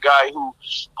 That is a guy who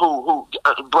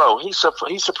bro, he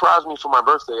surprised me for my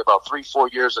birthday about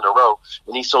 3-4 years in a row.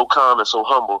 And he's so calm and so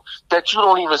humble that you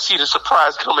don't even see the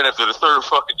surprise coming after the third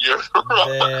fucking year.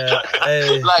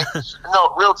 Hey. Like,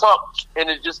 no, real talk. And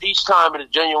it's just each time it is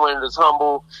genuine, it is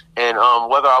humble. And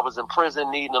whether I was in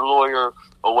prison needing a lawyer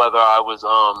or whether I was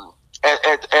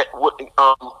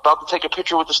about to take a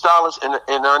picture with the stylist and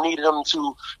I needed him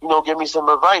to, give me some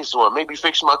advice or maybe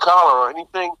fix my collar or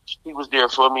anything, he was there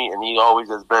for me, and he always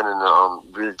has been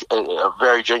a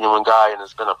very genuine guy, and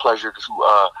it's been a pleasure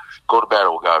to go to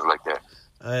battle with guys like that.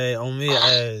 Hey, on me,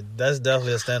 that's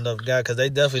definitely a stand-up guy, because they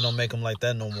definitely don't make him like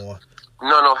that no more.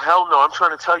 No, hell no. I'm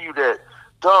trying to tell you that,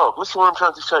 dog, listen to what I'm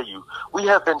trying to tell you. We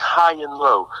have been high and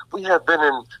low. We have been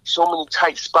in so many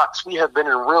tight spots. We have been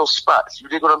in real spots. You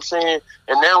dig what I'm saying?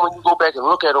 And now when you go back and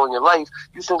look at it on your life,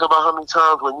 you think about how many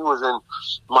times when you was in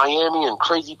Miami and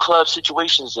crazy club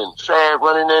situations and Fab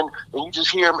running in, and you just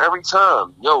hear him every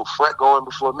time. Yo, Freck going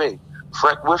before me.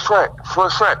 Freck, with Freck, for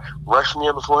Freck, rush me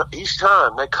in before each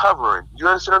time. That covering, you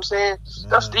understand what I'm saying?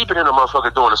 That's deeper than a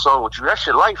motherfucker doing a song with you. That's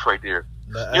your life right there.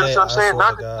 You understand what I'm saying?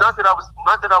 Not that I was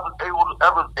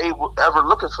ever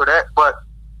looking for that, but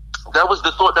that was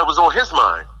the thought that was on his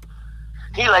mind.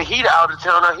 He the out of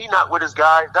towner. He not with his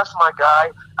guy. That's my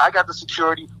guy. I got the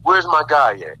security. Where's my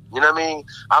guy at? You know what I mean?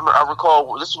 I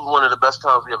recall this was one of the best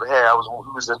times we ever had.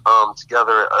 We was in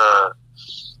together.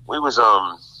 We was in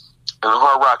a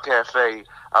Hard Rock Cafe,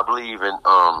 I believe, in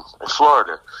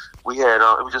Florida. We had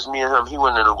it was just me and him. He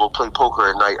went in to go play poker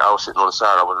at night. I was sitting on the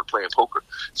side. I wasn't playing poker,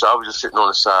 so I was just sitting on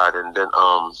the side. And then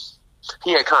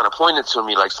he had kind of pointed to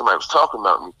me like somebody was talking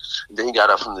about me. And then he got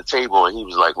up from the table and he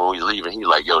was like, when we was leaving, he was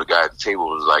like, yo, the guy at the table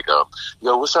was like,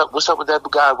 yo, what's up with that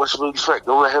guy? What's Rudy Freck?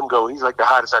 Don't let him go. He's like the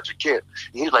hottest out your kid.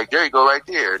 And he's like, there you go, right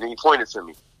there. And then he pointed to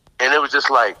me, and it was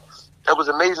just like, it was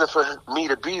amazing for me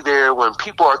to be there when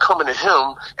people are coming to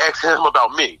him, asking him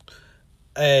about me.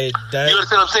 Hey, you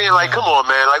understand what I'm saying? Like, come on,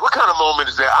 man. Like, what kind of moment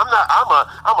is that? I'm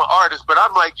an artist, but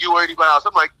I'm like you or anybody else.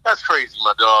 I'm like, that's crazy,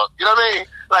 my dog. You know what I mean?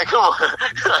 Like, come on.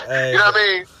 Hey, you know what I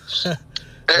mean?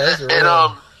 That's real.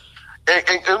 And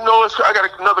you know, I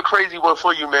got another crazy one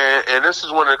for you, man. And this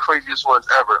is one of the craziest ones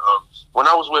ever. When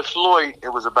I was with Floyd,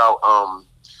 it was about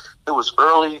it was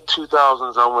early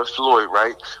 2000s. I'm with Floyd,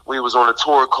 right? We was on a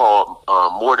tour called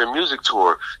More Than Music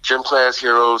Tour. Gym Class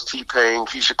Heroes, T-Pain,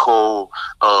 Keisha Cole,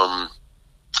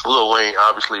 Lil Wayne.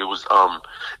 Obviously, it was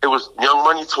Young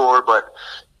Money tour, but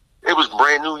it was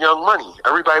brand new Young Money.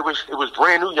 Everybody wish it was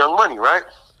brand new Young Money, right?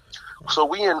 So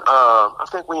we in I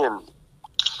think we in,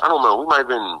 I don't know, we might have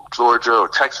been in Georgia or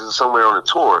Texas or somewhere on the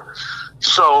tour.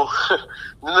 So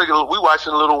we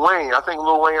watching Lil Wayne. I think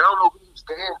Lil Wayne, I don't know who he was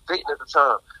dating at the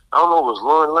time. I don't know if it was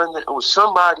Lauren London. It was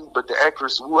somebody, but the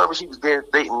actress, whoever she was dating,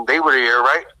 they were there,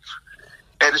 right?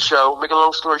 At the show. Make a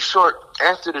long story short,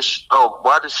 after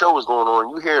while the show was going on,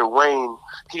 you hear Wayne,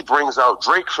 he brings out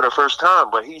Drake for the first time,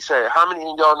 but he said, how many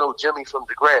of y'all know Jimmy from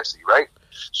Degrassi, right?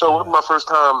 So it was my first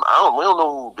time. We don't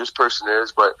know who this person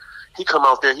is, but he come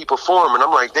out there, he performed, and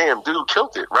I'm like, damn, dude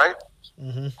killed it, right?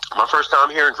 Mm-hmm. My first time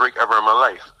hearing Drake ever in my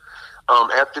life.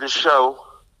 After the show,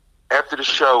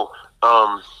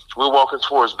 we're walking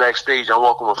towards backstage. I'm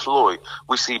walking with Floyd.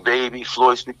 We see Baby.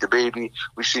 Floyd speak to Baby.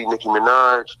 We see Nicki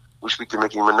Minaj. We speak to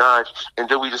Nicki Minaj. And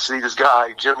then we just see this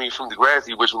guy, Jimmy from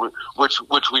Degrassi, which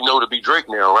we know to be Drake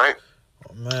now, right?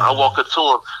 Oh, man. I walked up to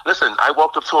him. Listen, I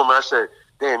walked up to him and I said,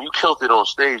 damn, you killed it on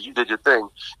stage. You did your thing.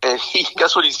 And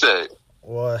guess what he said?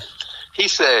 What? He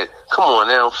said, come on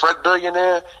now, Freck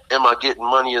Billionaire, am I getting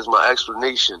money as my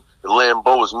explanation? The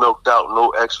Lambo is milked out,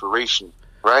 no expiration.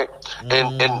 Right?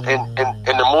 And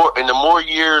the more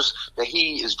years that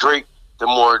he is Drake, the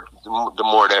more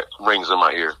that rings in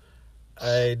my ear.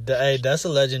 Hey, that's a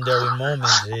legendary moment,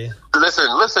 G. Listen.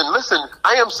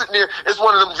 I am sitting there. It's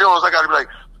one of them Jones. I gotta be like,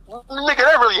 nigga,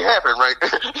 that really happened, right?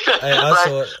 Hey, I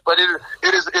saw it. But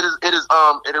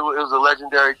it was a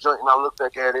legendary joint, and I look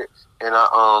back at it, and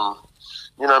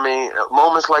you know what I mean?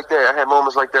 Moments like that. I had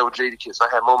moments like that with Jadakiss. I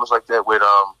had moments like that with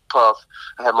Puff.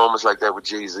 I had moments like that with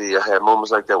Jay-Z. I had moments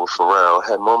like that with Pharrell. I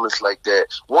had moments like that.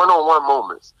 One-on-one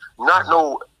moments. Not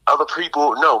no other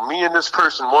people. No, me and this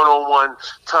person, one-on-one,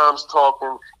 times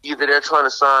talking. Either they're trying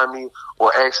to sign me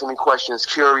or asking me questions,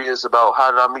 curious about how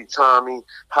did I meet Tommy,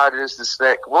 how did this,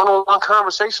 that. One-on-one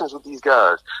conversations with these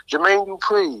guys. Jermaine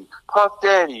Dupri, Puff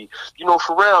Daddy,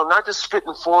 Pharrell, not just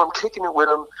spitting for him, kicking it with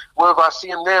him. Where if I see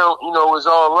him now, it's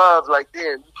all love. Like,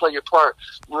 damn, you play your part.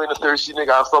 You ain't a thirsty nigga,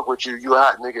 I'll fuck with you. You a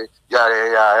hot nigga.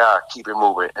 Yeah. Keep it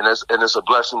moving. And it's a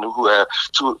blessing to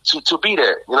be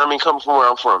there. You know what I mean? Coming from where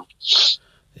I'm from.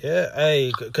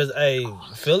 Yeah, because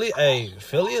Philly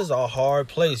is a hard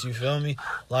place. You feel me?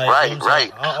 Like,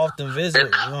 right. I often visit. You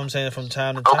know what I'm saying? From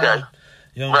time to time. Okay.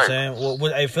 You know what I'm saying?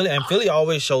 Well, Philly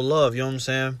always show love. You know what I'm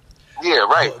saying? Yeah,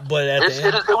 right. But at the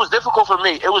end, it was difficult for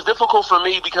me. It was difficult for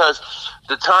me because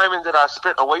the timing that I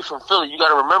spent away from Philly. You got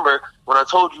to remember when I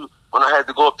told you when I had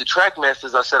to go up to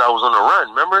Trackmasters, I said I was on the run.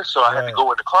 Remember? So I had to go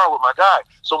in the car with my guy.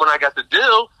 So when I got the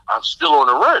deal, I'm still on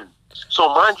the run.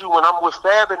 So mind you, when I'm with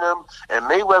Fab and them and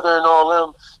Mayweather and all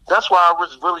them, that's why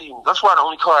the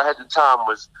only car I had at the time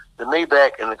was the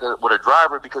Maybach and with a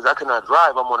driver because I could not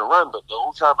drive. I'm on the run, but the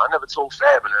whole time I never told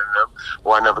Fab and none of them,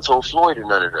 or I never told Floyd and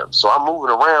none of them. So I'm moving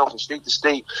around from state to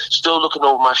state, still looking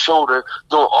over my shoulder,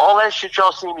 doing all that shit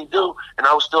y'all see me do, and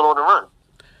I was still on the run.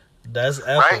 That's epic.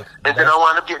 Right? And then I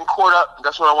wound up getting caught up.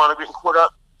 That's when I wound up getting caught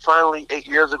up. Finally, 8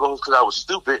 years ago, because I was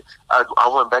stupid, I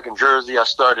went back in Jersey. I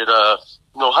started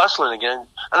hustling again.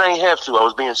 And I ain't have to. I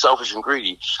was being selfish and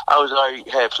greedy. I already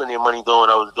had plenty of money doing what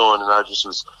I was doing, and I just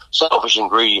was selfish and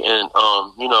greedy. And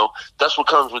that's what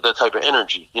comes with that type of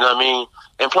energy. You know what I mean?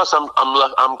 And plus, I'm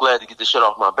glad to get the shit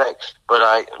off my back. But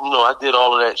I did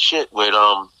all of that shit with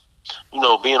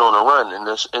being on a run, and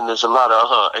there's a lot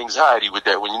of anxiety with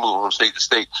that when you move from state to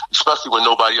state, especially when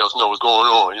nobody else knows what's going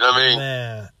on. You know what I mean?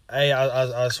 Man, hey,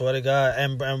 I swear to God,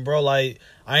 and bro, like,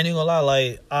 I ain't even gonna lie,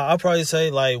 like, I'll probably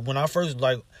say, like, when I first,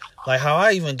 like how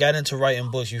I even got into writing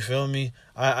books, you feel me?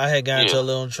 I had gotten into a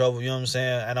little trouble, you know what I'm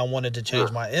saying? And I wanted to change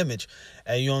my image.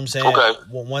 And you know what I'm saying? Okay.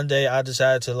 One day I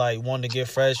decided to, like, want to get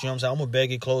fresh, you know what I'm saying? I'm a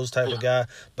baggy clothes type of guy,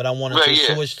 but I wanted to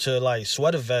switch to, like,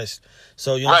 sweater vest.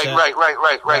 So, you know what I'm saying?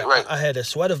 Right. I had a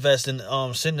sweater vest and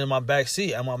sitting in my back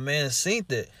seat, and my man seen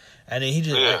it. And then he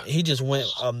just went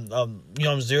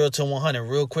 0 to 100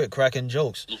 real quick, cracking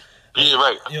jokes. Yeah,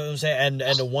 right. You know what I'm saying?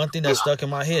 And the one thing that stuck in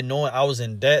my head, knowing I was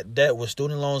in debt with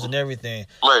student loans and everything,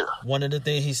 right. One of the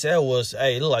things he said was,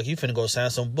 "Hey, it look like you finna go sign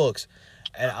some books."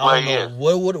 And I don't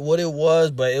know what it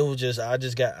was, but it was just I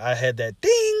had that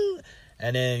ding,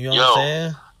 and then you know what I'm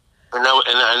saying. And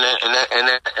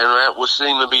that would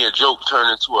seem to be a joke turned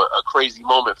into a crazy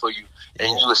moment for you,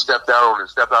 and you stepped out on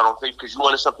faith because you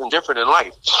wanted something different in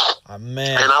life.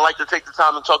 Man. And I like to take the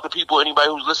time to talk to people, anybody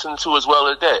who's listening to as well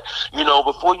as that.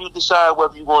 Before you decide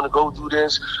whether you want to go do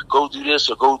this,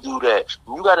 or go do that,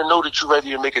 you got to know that you're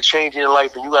ready to make a change in your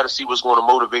life, and you got to see what's going to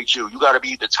motivate you. You got to be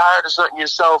either tired of something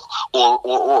yourself or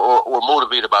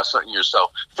motivated by something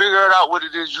yourself. Figure it out what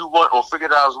it is you want, or figure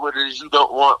it out what it is you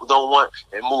don't want,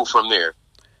 and move from there.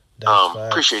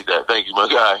 Appreciate that. Thank you, my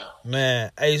guy. Man,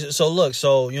 hey, so look, you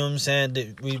know what I'm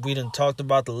saying? We done talked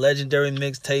about the legendary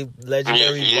mixtape,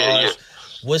 legendary bars. Yeah.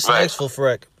 What's next for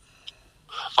Freck?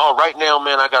 Oh, right now,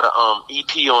 man, I got a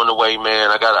EP on the way,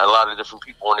 man. I got a lot of different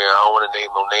people on there. I don't want to name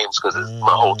no names because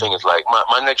my whole thing is like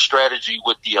my next strategy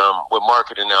with with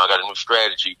marketing now. I got a new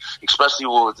strategy, especially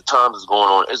with the times that's going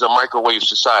on. Is a microwave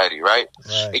society, right?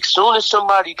 As soon as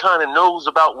somebody kind of knows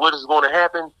about what is going to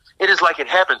happen, it is like it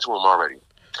happened to them already.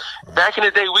 Back in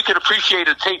the day, we could appreciate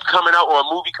a tape coming out or a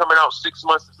movie coming out 6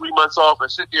 months to 3 months off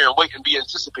and sit there and wait and be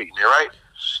anticipating it, right?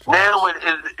 Now,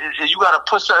 you got to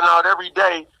put something out every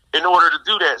day in order to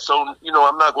do that. So, I'm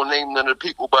not going to name none of the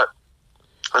people, but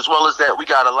as well as that, we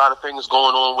got a lot of things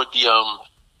going on with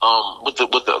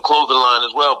the clothing line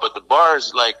as well. But the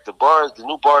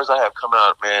new bars I have coming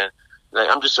out, man, like,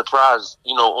 I'm just surprised,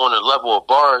 on the level of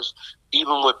bars,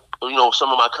 even with some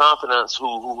of my confidants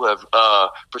who have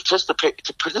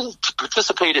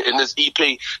participated in this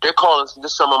EP, they're calling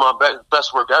this some of my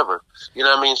best work ever. You know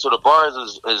what I mean? So the bars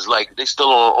is like, they still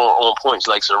on points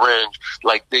like syringe,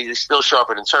 like they still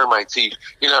sharper than termite teeth.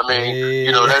 You know what I mean?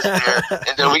 Yeah. That's there.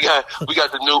 And then we got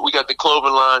the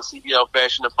clothing line, CBL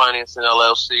Fashion and Financing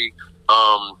LLC.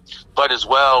 But as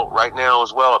well, right now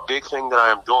as well, a big thing that I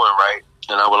am doing, right?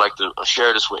 And I would like to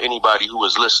share this with anybody who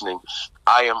is listening.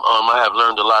 I have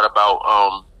learned a lot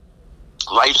about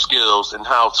life skills and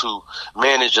how to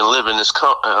manage and live in this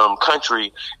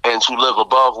country and to live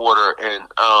above water. And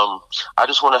I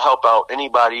just want to help out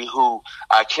anybody who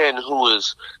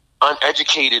is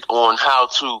uneducated on how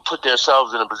to put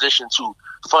themselves in a position to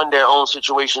fund their own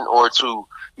situation or to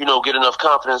get enough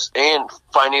confidence and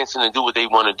financing to do what they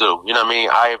want to do. You know what I mean?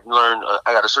 I have learned,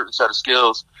 I got a certain set of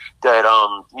skills that,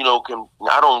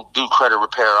 I don't do credit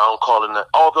repair. I don't call it that.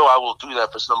 Although I will do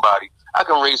that for somebody. I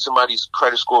can raise somebody's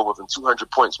credit score within 200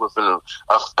 points within a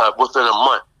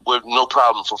month with no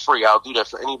problem for free. I'll do that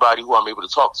for anybody who I'm able to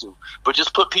talk to. But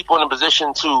just put people in a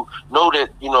position to know that,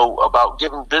 about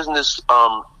giving business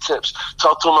tips.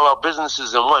 Talk to them about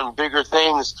businesses and wanting bigger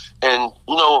things and,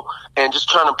 and just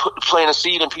trying to plant a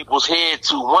seed in people's head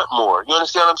to want more. You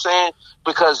understand what I'm saying?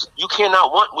 Because you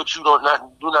cannot want what you do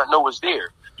not know is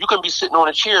there. You can be sitting on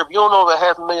a chair. If you don't know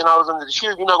that $500,000 under the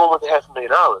chair, you're not going to want the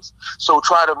 $500,000. So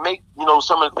try to make,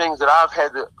 some of the things that I've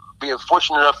had to being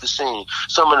fortunate enough to see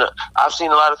I've seen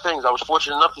a lot of things. I was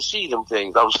fortunate enough to see them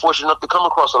things. I was fortunate enough to come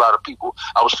across a lot of people.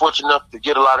 I was fortunate enough to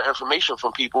get a lot of information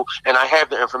from people, and I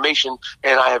have the information,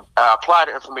 and I apply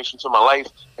the information to my life,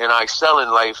 and I excel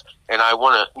in life, and I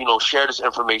want to, share this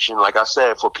information, like I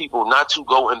said, for people not to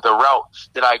go in the route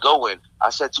that I go in. I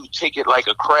said to take it like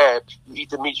a crab. You eat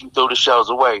the meat, you throw the shells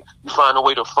away. You find a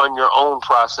way to fund your own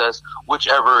process,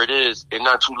 whichever it is, and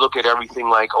not to look at everything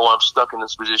like, oh, I'm stuck in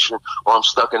this position or I'm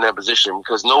stuck in that position,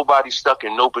 because nobody's stuck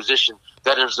in no position.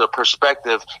 That is a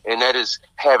perspective, and that is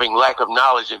having lack of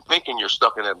knowledge and thinking you're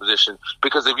stuck in that position.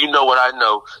 Because if you know what I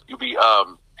know, you'll be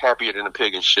happier than a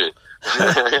pig and shit.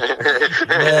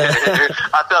 I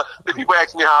tell the people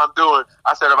ask me how I'm doing.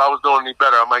 I said if I was doing any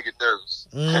better, I might get nervous.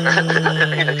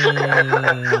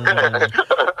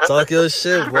 Talk your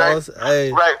shit, boss. Right?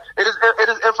 Hey. Right. It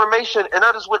is information, and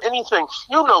that is with anything.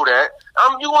 You know that.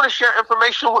 You want to share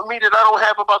information with me that I don't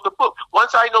have about the book.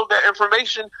 Once I know that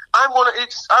information, I'm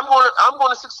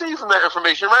gonna succeed from that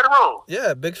information, right or wrong.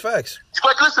 Yeah, big facts.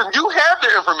 Like, listen, you have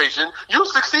the information. You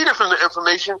succeeded from the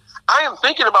information. I am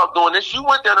thinking about doing this. You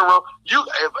went down the road.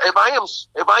 If I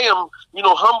am,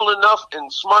 humble enough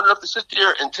and smart enough to sit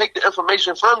there and take the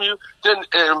information from you, then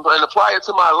and apply it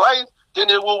to my life, then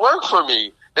it will work for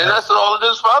me. And that's all it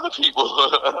is for other people.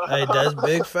 Hey, that's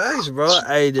big facts, bro.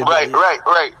 Hey,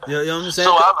 right. You know what I'm saying?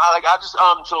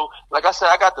 So like I said,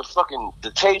 I got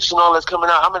the tapes and all that's coming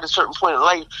out. I'm at a certain point in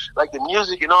life, like the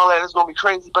music and all that is gonna be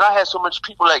crazy. But I had so much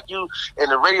people like you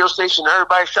and the radio station,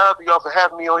 everybody. Shout out to y'all for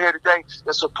having me on here today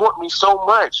that support me so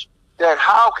much. That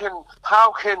how can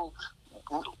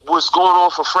what's going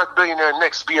on for Freck Billionaire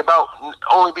next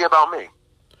only be about me?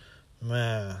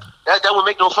 Man, that would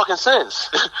make no fucking sense.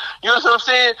 You know what I'm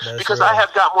saying? That's because right. I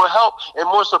have got more help and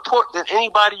more support than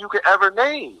anybody you could ever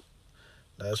name.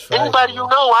 That's right. Anybody you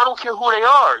know, I don't care who they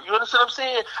are. You understand what I'm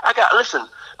saying?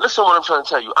 Listen what I'm trying to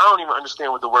tell you. I don't even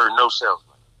understand what the word no sounds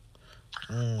like.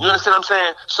 You understand what I'm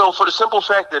saying? So for the simple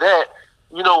fact of that,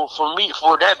 for me,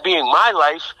 for that being my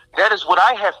life, that is what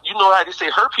I have. You know how they say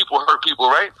hurt people,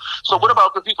 right? So what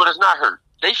about the people that's not hurt?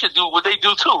 They should do what they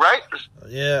do too, right?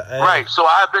 Yeah. Hey. Right. So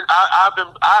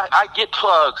I get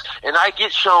plugs and I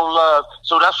get shown love.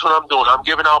 So that's what I'm doing. I'm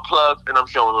giving out plugs and I'm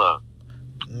showing love.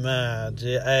 Man,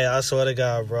 hey, I swear to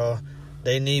God, bro.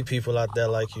 They need people out there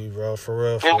like you, bro. For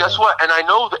real. And guess what? And I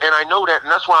know that,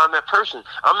 and that's why I'm that person.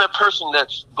 I'm that person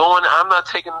that's going. I'm not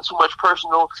taking it too much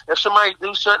personal. If somebody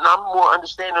do something, I'm more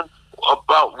understanding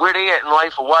about where they at in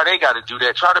life or why they got to do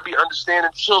that. Try to be understanding.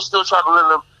 Still try to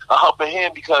lend them a helping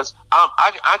hand because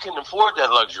I can afford that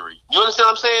luxury. You understand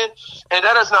what I'm saying? And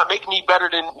that does not make me better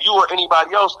than you or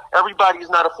anybody else. Everybody is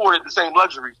not afforded the same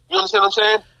luxury. You understand what I'm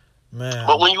saying? Man.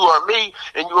 But when you are me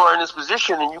and you are in this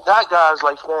position and you got guys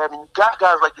like Fab and you got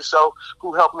guys like yourself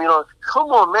who help me on,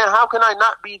 come on, man, how can I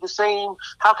not be the same?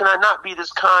 How can I not be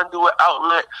this conduit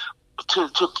outlet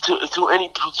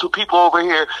to people over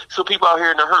here, to people out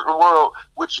here in the hurting world,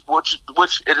 which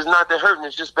it is not that hurting,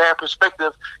 it's just bad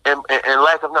perspective and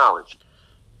lack of knowledge.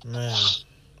 Man,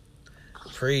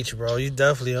 preach, bro. You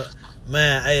definitely,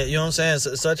 man. Hey, you know what I'm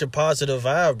saying? It's such a positive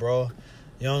vibe, bro.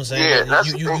 You know what I'm saying? Yeah,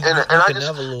 you and can I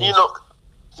never lose.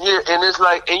 Yeah, and it's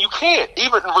like, and you can't,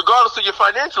 even regardless of your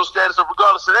financial status or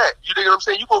regardless of that, you know what I'm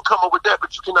saying? You gonna come up with that,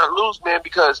 but you cannot lose, man,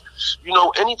 because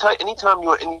anytime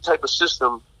you're in any type of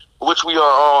system, which we are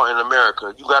all in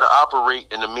America, you got to operate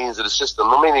in the means of the system.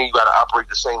 I mean, you got to operate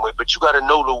the same way, but you got to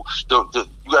know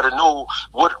you got to know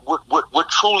what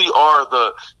truly are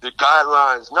the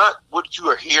guidelines, not what you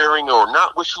are hearing or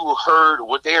not what you heard or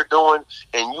what they are doing,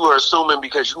 and you are assuming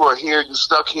because you are here, you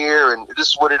stuck here, and this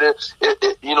is what it is.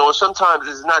 Sometimes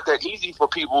it's not that easy for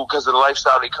people because of the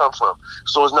lifestyle they come from.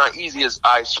 So it's not easy as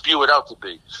I spew it out to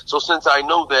be. So since I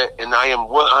know that, and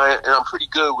I'm pretty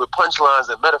good with punchlines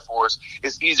and metaphors,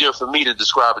 it's easier for me to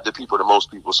describe it to people than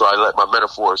most people. So I let my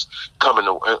metaphors come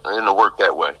into work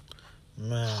that way.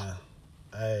 Man.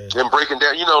 Hey. And breaking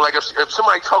down, like if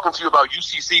somebody talking to you about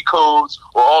UCC codes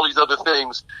or all these other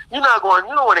things, you don't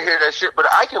want to hear that shit, but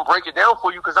I can break it down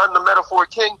for you because I'm the metaphor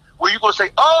king, where you're going to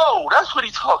say, oh, that's what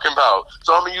he's talking about.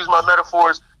 So I'm going to use my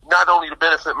metaphors not only to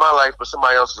benefit my life, but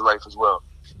somebody else's life as well.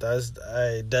 That's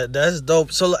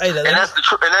dope. So hey, that's the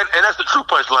true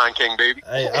punchline king, baby.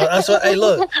 Hey,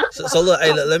 look. So look,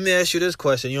 hey, let me ask you this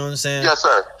question. You know what I'm saying? Yes,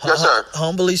 sir. Yes, sir.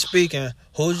 Humbly speaking,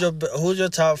 who's your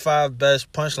top 5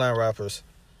 best punchline rappers?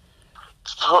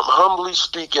 Humbly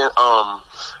speaking,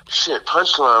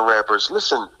 punchline rappers.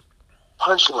 Listen,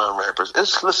 punchline rappers.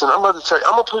 Listen, I'm about to tell you.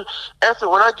 I'm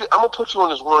gonna put you on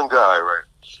this one guy, right?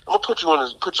 I'm gonna put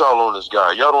y'all on this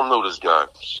guy. Y'all don't know this guy.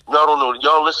 Y'all don't know.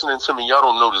 Y'all listening to me. Y'all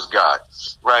don't know this guy,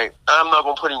 right? I'm not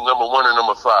gonna put him number 1 or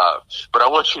number 5, but I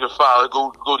want you to follow.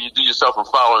 Do yourself and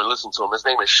follow and listen to him. His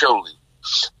name is Showly.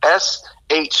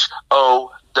 SHOWLY.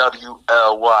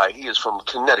 He is from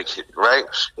Connecticut, right?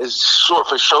 It's short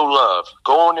for Show Love.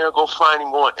 Go on there, go find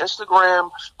him. Go on Instagram,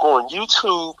 go on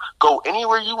YouTube, go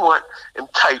anywhere you want and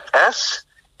type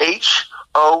SHOWLY,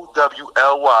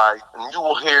 and you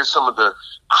will hear some of the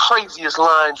craziest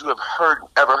lines you have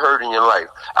ever heard in your life.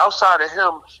 Outside of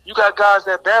him, you got guys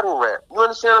that battle rap. You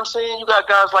understand what I'm saying? You got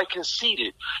guys like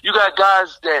Conceited. You got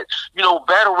guys that,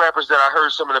 battle rappers that I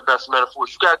heard some of the best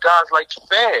metaphors. You got guys like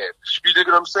Fab. You dig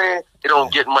what I'm saying? It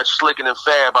don't get much slicker than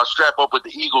Fab. I strap up with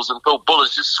the Eagles and throw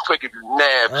bullets just as quick as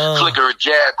nab, flicker a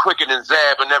jab, quicker than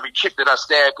Zab, and every chick that I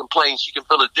stab complains she can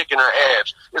feel a dick in her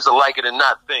abs. It's a like it or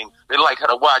not thing. They like how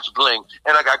to watch bling.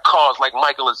 And I got cars like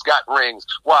Michael has got rings.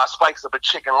 Why I spikes up a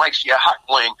chicken like she a hot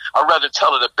wing. I'd rather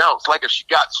tell her to bounce like if she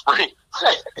got spring.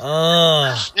 You know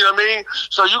what I mean?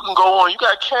 So you can go on. You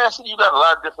got Cassidy. You got a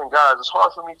lot of different guys. It's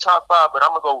hard for me top 5, but I'm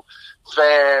going to go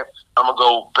Fab. I'm going to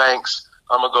go Banks.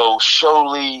 I'm going to go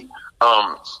Sholey.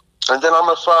 And then I'm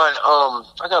going to find,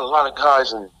 I got a lot of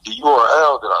guys in the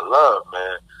URL that I love,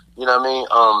 man. You know what I mean?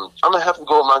 I'm going to have to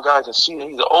go with my guy to see.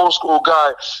 He's an old school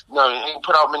guy. No, he ain't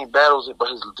put out many battles, but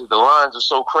the lines are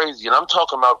so crazy. And I'm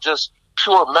talking about just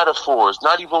pure metaphors,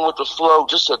 not even with the flow,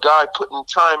 just a guy putting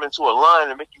time into a line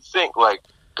and make you think like,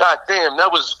 God damn,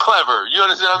 that was clever. You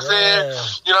understand what I'm saying?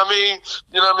 You know what I mean?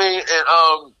 You know what I mean?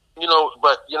 And, you know,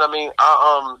 but, you know what I mean?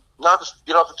 Not to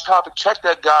get off the topic, check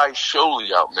that guy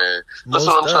Sholey out, man. Listen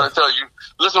what I'm trying to tell you.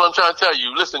 Listen what I'm trying to tell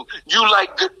you. Listen, you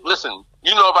like good, listen,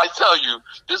 you know if I tell you,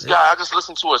 this guy, I just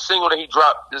listened to a single that he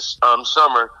dropped this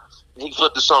summer. He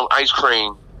flipped the song Ice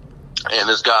Cream. And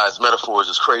this guy's metaphors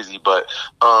is crazy, but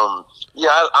yeah,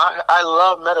 I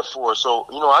love metaphors. So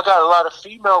you know, I got a lot of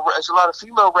female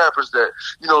rappers that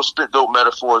you know spit dope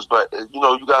metaphors, but you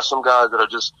know, you got some guys that are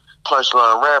just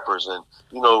punchline rappers, and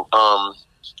you know,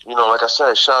 like I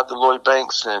said, shout out to Lloyd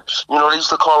Banks, and you know they used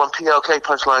to call him PLK,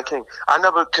 Punchline King. I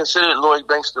never considered Lloyd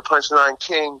Banks the Punchline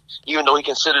King, even though he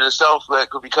considered himself that,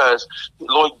 because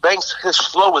Lloyd Banks, his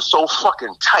flow is so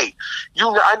fucking tight.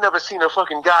 I never seen a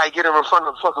fucking guy get in front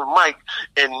of the fucking mic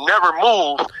and never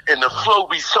move, and the flow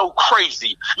be so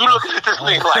crazy. You look at this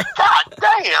thing like, God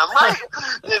damn, right?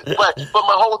 But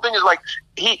my whole thing is like,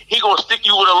 he gonna stick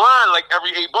you with a line like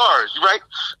every 8 bars, right?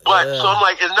 But so I'm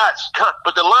like, it's not.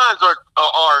 But the lines are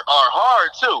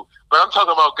hard too. But I'm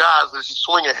talking about guys that's just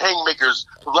swinging haymakers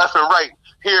left and right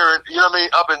here, you know what I mean,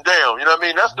 up and down. You know what I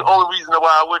mean? That's the only reason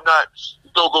why I would not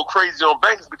go crazy on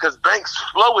Banks, because Banks'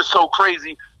 flow is so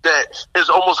crazy that it's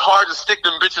almost hard to stick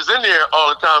them bitches in there all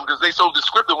the time because they so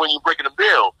descriptive when you're breaking them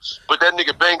down. But that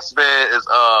nigga Banks, man,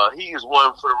 he is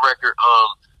one for the record.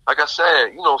 Like I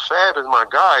said, you know, Fab is my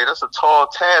guy. That's a tall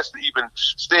task to even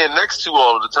stand next to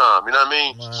all of the time. You know what I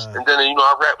mean? Wow. And then, you know,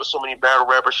 I rap with so many battle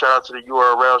rappers. Shout out to the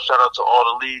URL. Shout out to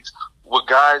all the leagues with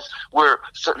guys where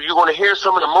you're going to hear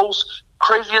some of the most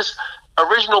craziest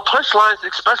original punchlines,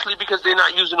 especially because they're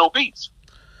not using no beats.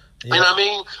 Yeah. You know what I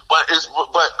mean? But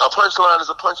a punchline is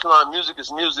a punchline. Music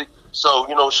is music. So,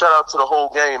 you know, shout out to the whole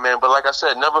game, man. But like I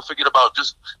said, never forget about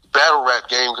just battle rap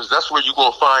game, because that's where you're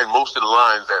going to find most of the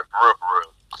lines that for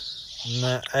real.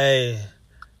 Man, hey,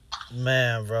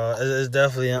 man, bro, it's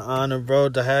definitely an honor, bro,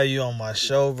 to have you on my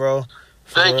show, bro.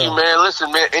 Thank you, man.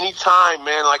 Listen, man, anytime,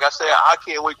 man. Like I said, I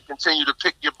can't wait to continue to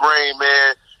pick your brain,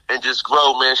 man, and just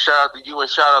grow, man. Shout out to you and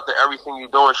shout out to everything you're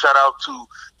doing. Shout out to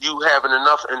you having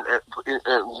enough and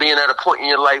being at a point in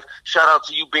your life. Shout out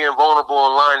to you being vulnerable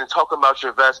online and talking about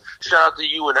your vest. Shout out to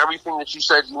you and everything that you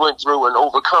said you went through and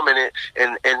overcoming it,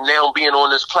 and now being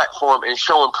on this platform and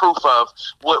showing proof of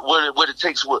what it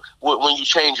takes when you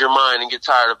change your mind and get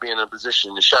tired of being in a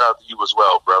position. And shout out to you as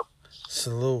well, bro.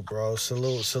 Salute, bro.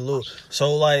 Salute.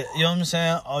 So, like, you know what I'm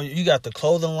saying? Oh, you got the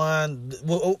clothing line.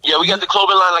 Yeah, we got the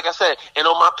clothing line, like I said. And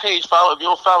on my page, if you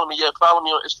don't follow me yet, follow me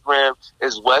on Instagram.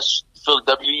 It's West Philly,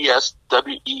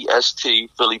 W-E-S-T,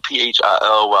 Philly,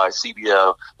 P-H-I-L-Y,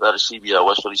 CBL, letter CBL,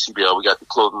 West Philly CBL. We got the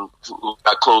clothing, we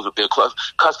got clothes up there,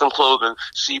 custom clothing,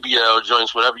 CBL,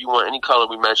 joints, whatever you want, any color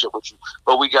we match up with you.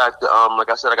 But we got, like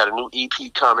I said, I got a new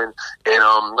EP coming.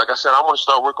 And, like I said, I want to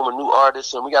start working with new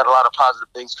artists, and we got a lot of positive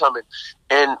things coming.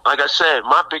 And like I said,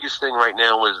 my biggest thing right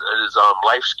now is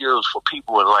life skills for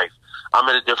people in life. I'm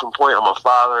at a different point. I'm a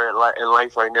father in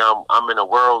life right now. I'm in a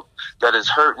world that is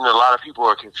hurting. A lot of people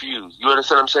are confused. You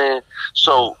understand what I'm saying?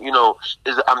 So, you know,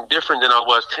 I'm different than I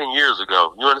was 10 years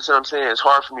ago. You understand what I'm saying? It's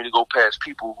hard for me to go past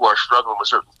people who are struggling with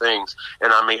certain things,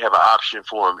 and I may have an option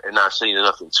for them and not say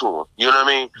nothing to them. You know what I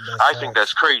mean? I think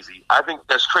that's crazy. I think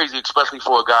that's crazy, especially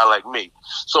for a guy like me.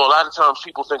 So a lot of times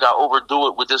people think I overdo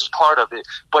it with this part of it,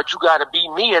 but you got to be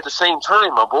me at the same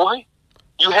time, my boy.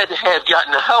 You had to have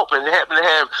gotten the help and happen to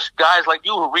have guys like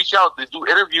you who reach out to do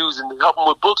interviews and help them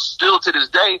with books still to this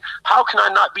day. How can I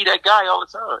not be that guy all the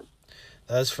time?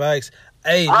 That's facts.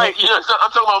 Hey, right, you know, so I'm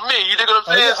talking about me. You dig what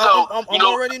I'm saying? I'm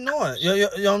already knowing. You know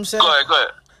what I'm saying? Go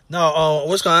ahead. No,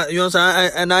 what's going? You know what I'm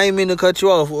saying? And I ain't mean to cut you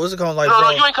off. What's it called? Like, no,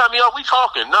 you ain't cut me off. We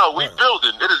talking. No, we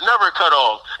building. It is never cut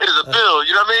off. It is a build.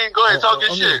 You know what I mean? Go ahead, talk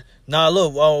your shit. Nah,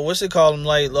 look, what's it called?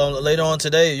 Like later on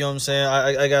today, you know what I'm saying?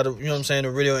 I got a, you know what I'm saying,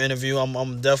 a radio interview.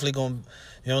 I'm definitely gonna,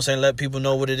 you know what I'm saying, let people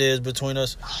know what it is between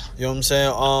us. You know what I'm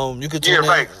saying? You could tune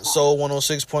in Soul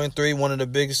 106.3, one of the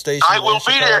biggest stations. I will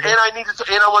be there, and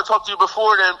I want to talk to you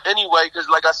before then anyway, because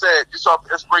like I said, just off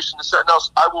inspiration to something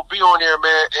else, I will be on there,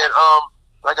 man, and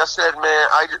like I said, man,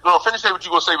 finish saying what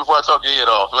you gonna say before I talk your head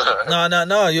off.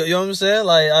 No. You know what I'm saying?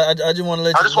 Like, I just want to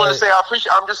let you. I just want to say I appreciate.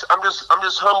 I'm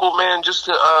just humble, man. Just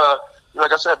to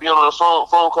like I said, being on a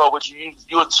phone call with you.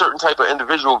 You're a certain type of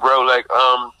individual, bro. Like,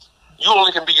 you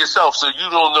only can be yourself, so you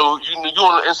don't know. You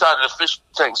on the inside of the fish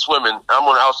tank swimming. I'm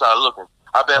on the outside looking.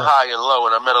 I've been high and low,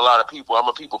 and I met a lot of people. I'm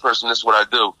a people person. This is what I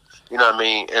do. You know what I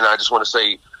mean? And I just want to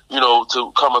say, you know,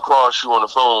 to come across you on the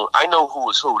phone, I know who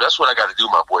is who. That's what I got to do,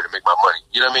 my boy, to make my money.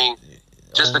 You know what I mean?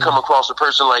 Just to come across a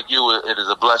person like you, it is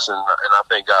a blessing, and I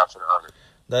thank God for the honor.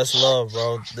 That's love,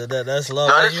 bro. That's love.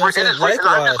 No, I'm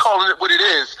just calling it what it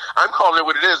is. I'm calling it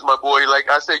what it is, my boy. Like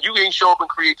I said, you ain't show up and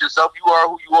create yourself. You are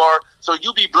who you are, so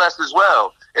you be blessed as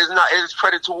well. It's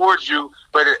credit towards you,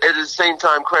 but at the same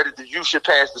time, credit that you should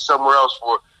pass to somewhere else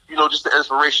for, you know, just the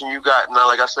inspiration you got. And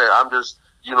like I said, I'm just,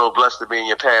 you know, blessed to be in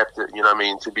your path. To, you know what I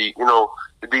mean? To be, you know,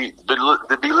 to be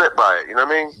lit by it. You know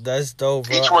what I mean? That's dope,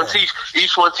 bro. Each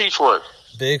one teach one.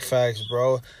 Big facts,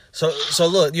 bro. So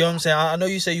look, you know what I'm saying? I know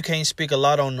you say you can't speak a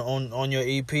lot on your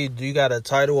EP. Do you got a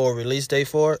title or release date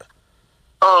for it?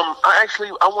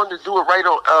 I wanted to do it right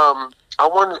on.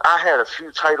 I had a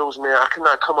few titles, man. I could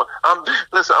not come up. I'm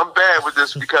bad with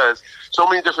this because so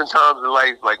many different times in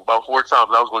life, like about 4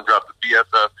 times, I was going to drop the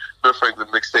BFF, Bill Franklin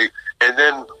mixtape, and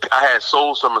then I had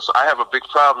Soul Summer. So I have a big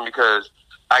problem because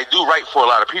I do write for a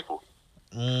lot of people.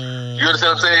 You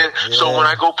understand what I'm saying? Yeah. So when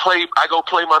I go play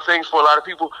my things for a lot of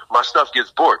people, my stuff gets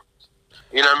bored.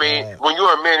 You know what I mean? Right. When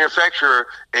you're a manufacturer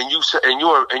and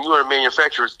you're a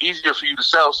manufacturer, it's easier for you to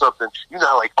sell something. You're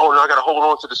not like, oh no, I got to hold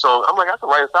on to the song. I'm like, I can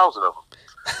write 1,000 of them.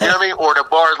 You know what I mean? Or the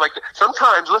bars like that.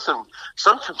 Sometimes, listen,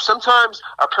 sometimes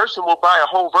a person will buy a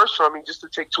whole verse from me just to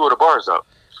take 2 of the bars out.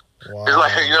 Wow. It's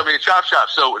like, you know what I mean, chop.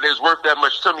 So it is worth that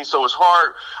much to me. So it's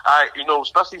hard. You know,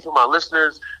 especially for my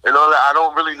listeners and all that. I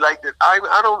don't really like that.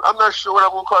 I'm not sure what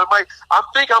I'm gonna call it. I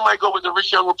think I might go with the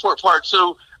Rich Young Report Part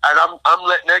 2. And I'm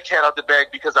letting that cat out the bag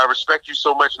because I respect you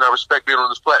so much and I respect being on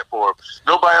this platform.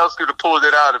 Nobody else could have pulled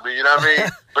it out of me, you know what I mean?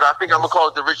 But I think I'm going to call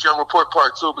it the Rich Young Report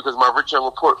Part 2 because my Rich Young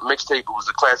Report mixtape was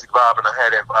a classic vibe and I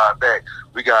had that vibe back.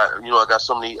 We got, you know, I got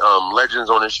so many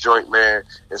legends on this joint, man,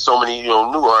 and so many, you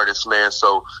know, new artists, man.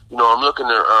 So, you know, I'm looking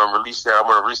to release that. I'm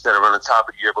going to release that around the top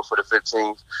of the year before the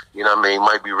 15th. You know what I mean?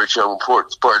 Might be Rich Young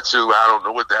Report Part 2. I don't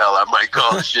know what the hell I might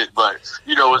call it shit, but,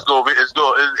 you know, it's going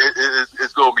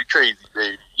to be crazy,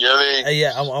 baby. You know what I mean?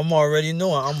 Yeah, I'm already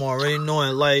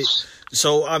knowing. Like,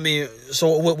 so I mean,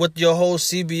 with your whole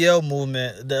CBL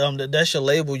movement, that's your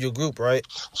label, your group, right?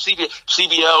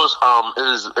 CBL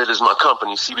is my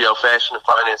company, CBL Fashion and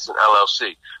Financing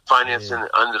LLC.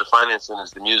 Under the financing is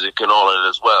the music and all of it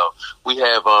as well. We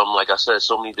have, like I said,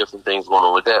 so many different things going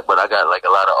on with that. But I got like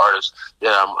a lot of artists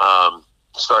that I'm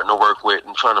starting to work with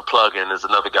and trying to plug in. There's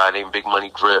another guy named Big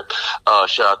Money Drip.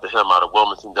 Shout out to him out of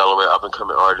Wilmington, Delaware, up and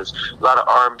coming artist. A lot of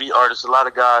R&B artists, a lot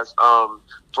of guys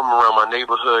from around my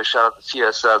neighborhood. Shout out to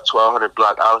TSF, 1200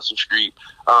 Block, Allison Street.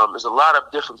 There's a lot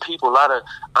of different people. I'm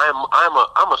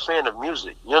a fan of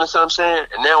music. You understand what I'm saying?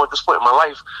 And now at this point in my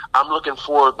life, I'm looking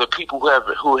for the people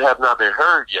who have not been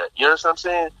heard yet. You understand what I'm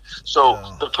saying?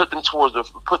 So to put them towards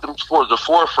the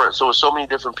forefront. So with so many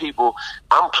different people,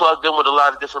 I'm plugged in with a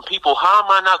lot of different people. How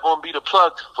am I not going to be the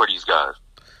plug for these guys?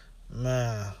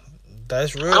 Man,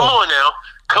 that's real. Come on now.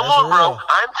 Come on, bro.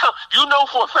 You know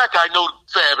for a fact I know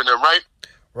Fab and them, right?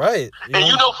 Right. And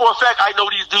you know for a fact I know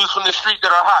these dudes from the street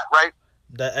that are hot, right?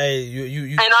 That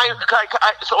you. And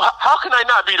so how can I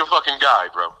not be the fucking guy,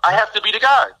 bro? I have to be the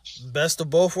guy. Best of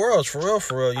both worlds, for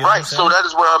real. You know right. So that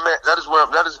is where I'm at.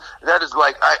 That is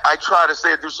like I try to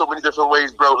say it through so many different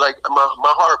ways, bro. Like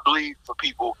my heart bleeds for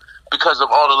people because of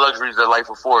all the luxuries that life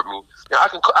afford me. Yeah, I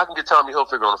can get Tommy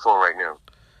Hilfiger on the phone right now.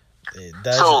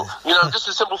 So, you know, just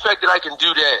the simple fact that I can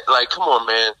do that, like, come on,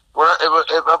 man.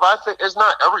 If I think, it's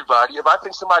not everybody. If I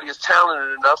think somebody is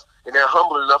talented enough and they're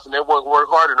humble enough and they want to work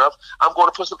hard enough, I'm going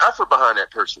to put some effort behind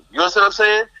that person. You understand what I'm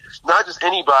saying? Not just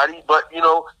anybody, but, you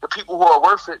know, the people who are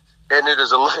worth it. And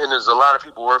there's a lot of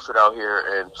people worth it out here.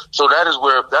 And so that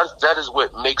is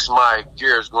what makes my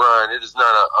gears grind. It is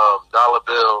not a dollar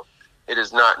bill. It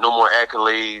is not no more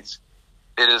accolades.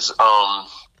 It is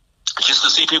just to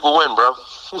see people win, bro.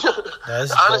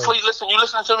 Honestly, listen, you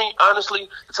listen to me. Honestly,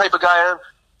 the type of guy I am,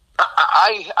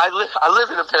 I live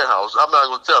in a penthouse. I'm not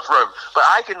going to tell forever, but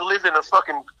I can live in a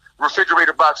fucking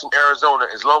refrigerator box in Arizona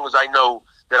as long as I know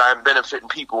that I'm benefiting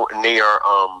people and they are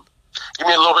give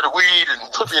me a little bit of weed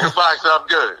and put me in a box and I'm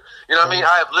good. You know what I mean?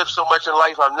 I have lived so much in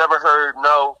life. I've never heard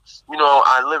no. You know,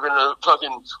 I live in a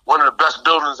fucking one of the best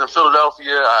buildings in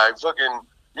Philadelphia. I fucking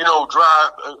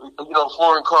drive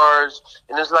foreign cars,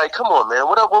 and it's like, come on, man.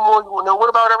 What more you know? What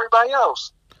about everybody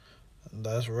else?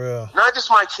 That's real. Not just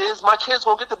my kids. My kids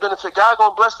gonna get the benefit. God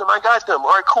gonna bless them. I got them.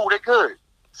 All right, cool. They're good.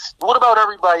 What about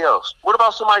everybody else? What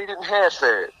about somebody who didn't have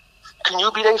fed? Can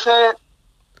you be they fed?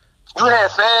 You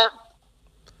had fed,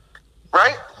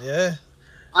 right? Yeah.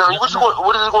 No, what is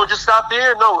it going to just stop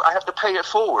there? No, I have to pay it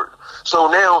forward. So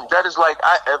now that is like,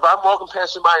 if I'm walking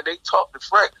past somebody and they talk to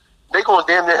Freck, they going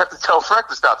to damn near have to tell Freck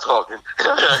to stop talking.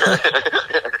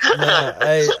 Nah,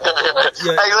 hey,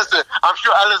 hey, listen, I'm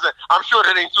sure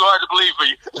that ain't too hard to believe for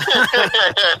you.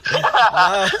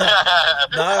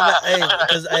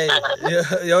 You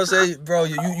know what I'm saying, bro?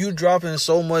 You dropping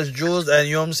so much jewels, and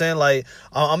you know what I'm saying. Like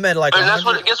I'm at like. And that's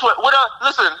what. Guess what?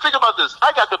 Listen, think about this.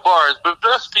 I got the bars, but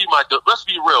let's be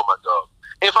real, my dog.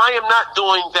 If I am not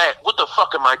doing that, what the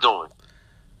fuck am I doing?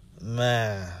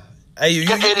 Man. Hey, you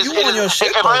on your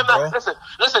shit, if bro.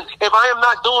 Listen. If I am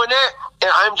not doing that,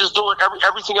 and I'm just doing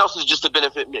everything else is just to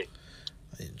benefit me.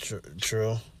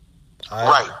 True.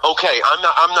 Right. Okay.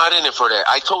 I'm not in it for that.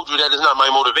 I told you that is not my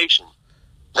motivation.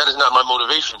 That is not my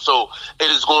motivation. So it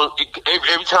is going.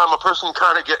 Every time a person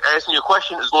kind of asks me a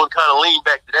question, it's going to kind of lean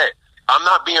back to that. I'm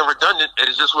not being redundant. It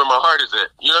is just where my heart is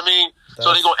at. You know what I mean?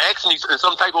 So they're going to ask me in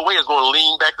some type of way. It's going to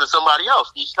lean back to somebody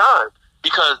else each time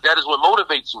because that is what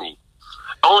motivates me.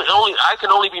 I can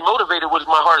only be motivated what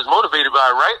my heart is motivated by,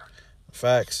 right?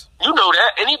 Facts. You know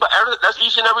that. That's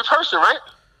each and every person, right?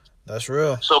 That's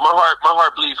real. So my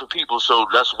heart bleeds for people, so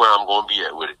that's where I'm going to be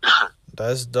at with it.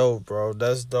 That's dope, bro.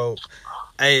 That's dope.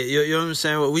 Hey, you know what I'm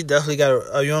saying? We definitely got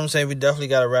to, you know what I'm saying? We definitely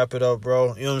got to wrap it up,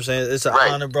 bro. You know what I'm saying? It's an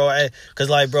honor, bro. Hey, because,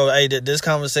 like, bro, hey, this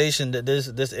conversation,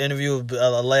 this interview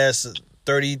will last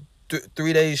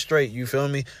 33 days straight. You feel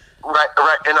me? Right.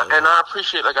 And I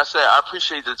appreciate, like I said, I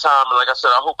appreciate the time. And like I said,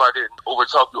 I hope I didn't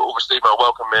overtalk you, overstay my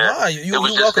welcome, man. Nah, you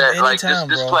welcome anytime, like,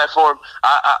 this platform,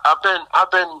 I've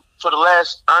been for the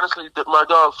last, honestly, my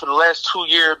dog, for the last 2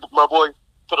 years, my boy,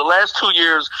 for the last 2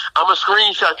 years, I'm going to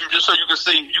screenshot you just so you can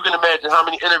see. You can imagine how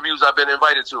many interviews I've been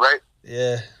invited to, right?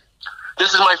 Yeah.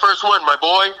 This is my first one, my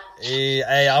boy.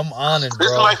 Hey, I'm honored, bro.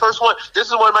 This is my first one. This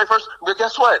is one of my first. But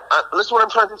guess what? Listen what I'm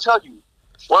trying to tell you.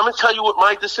 Well, I'm going to tell you what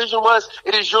my decision was.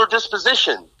 It is your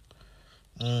disposition.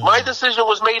 My decision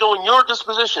was made on your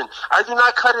disposition. I do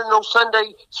not cut in no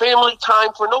Sunday family time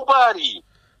for nobody.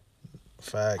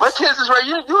 Facts. My kids is right.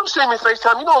 You see me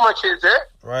FaceTime. You know where my kids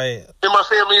at. Right. And my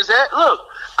family is at. Look,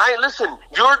 listen,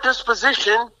 your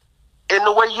disposition and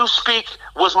the way you speak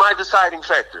was my deciding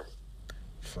factor.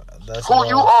 That's who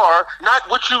you are, not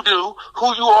what you do,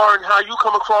 who you are and how you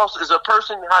come across as a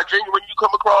person, how genuine you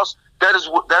come across. That is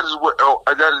why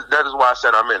I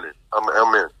said I'm in it.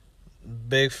 I'm in.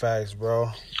 Big facts, bro.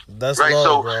 That's right. Love,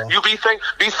 So bro. you be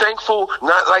thankful.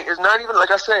 Not like it's not even like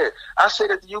I said. I say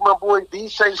that to you, my boy. Be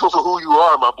thankful for who you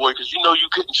are, my boy, because you know you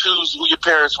couldn't choose who your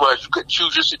parents was. You couldn't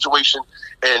choose your situation,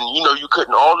 and you know you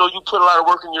couldn't. Although you put a lot of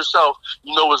work in yourself,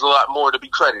 you know there's a lot more to be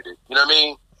credited. You know what I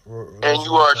mean? And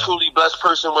you are a truly blessed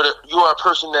person. You are a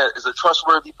person that is a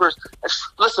trustworthy person.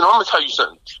 Listen, I'm gonna tell you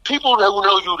something. People that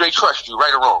know you, they trust you,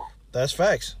 right or wrong. That's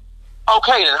facts.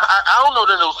 Okay, then I don't know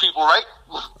those people, right?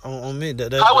 On me,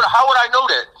 how would I know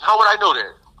that? How would I know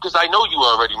that? Because I know you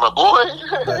already, my boy.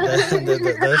 That's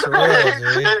real,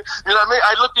 dude. You know what I mean?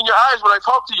 I looked in your eyes when I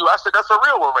talked to you. I said, that's a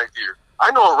real one right there. I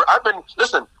know. I've been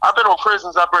on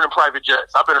prisons. I've been in private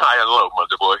jets. I've been high and low,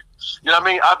 mother boy. You know what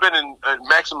I mean? I've been in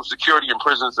maximum security in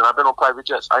prisons, and I've been on private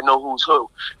jets. I know who's who,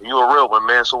 and you're a real one,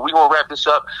 man. So we're going to wrap this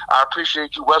up. I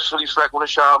appreciate you, West Philly, Freck on the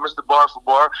show, Mr. Bar for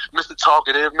Bar, Mr.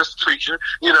 Talkative, Mr. Preacher.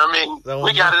 You know what I mean?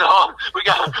 We got it all. We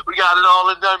got it all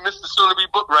in done, Mr. Soon-to-be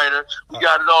book writer. We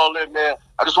got it all in, man.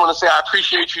 I just want to say I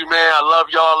appreciate you, man. I love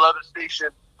y'all. I love the station.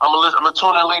 I'm gonna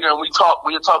tune in later, and we'll talk a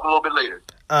little bit later.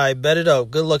 All right, bet it up.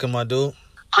 Good looking, my dude.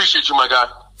 Appreciate you, my guy.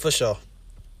 For sure.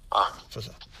 For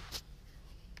sure.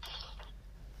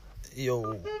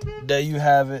 Yo, there you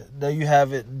have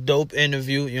it. Dope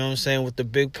interview, you know what I'm saying, with the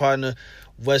big partner,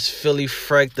 West Philly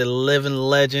Freck, the living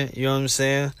legend, you know what I'm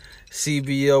saying?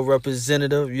 CBL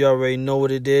representative, you already know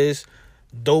what it is.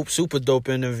 Dope, super dope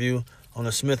interview on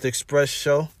the Smith Express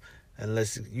show. And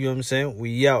you know what I'm saying?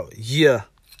 We out. Yeah.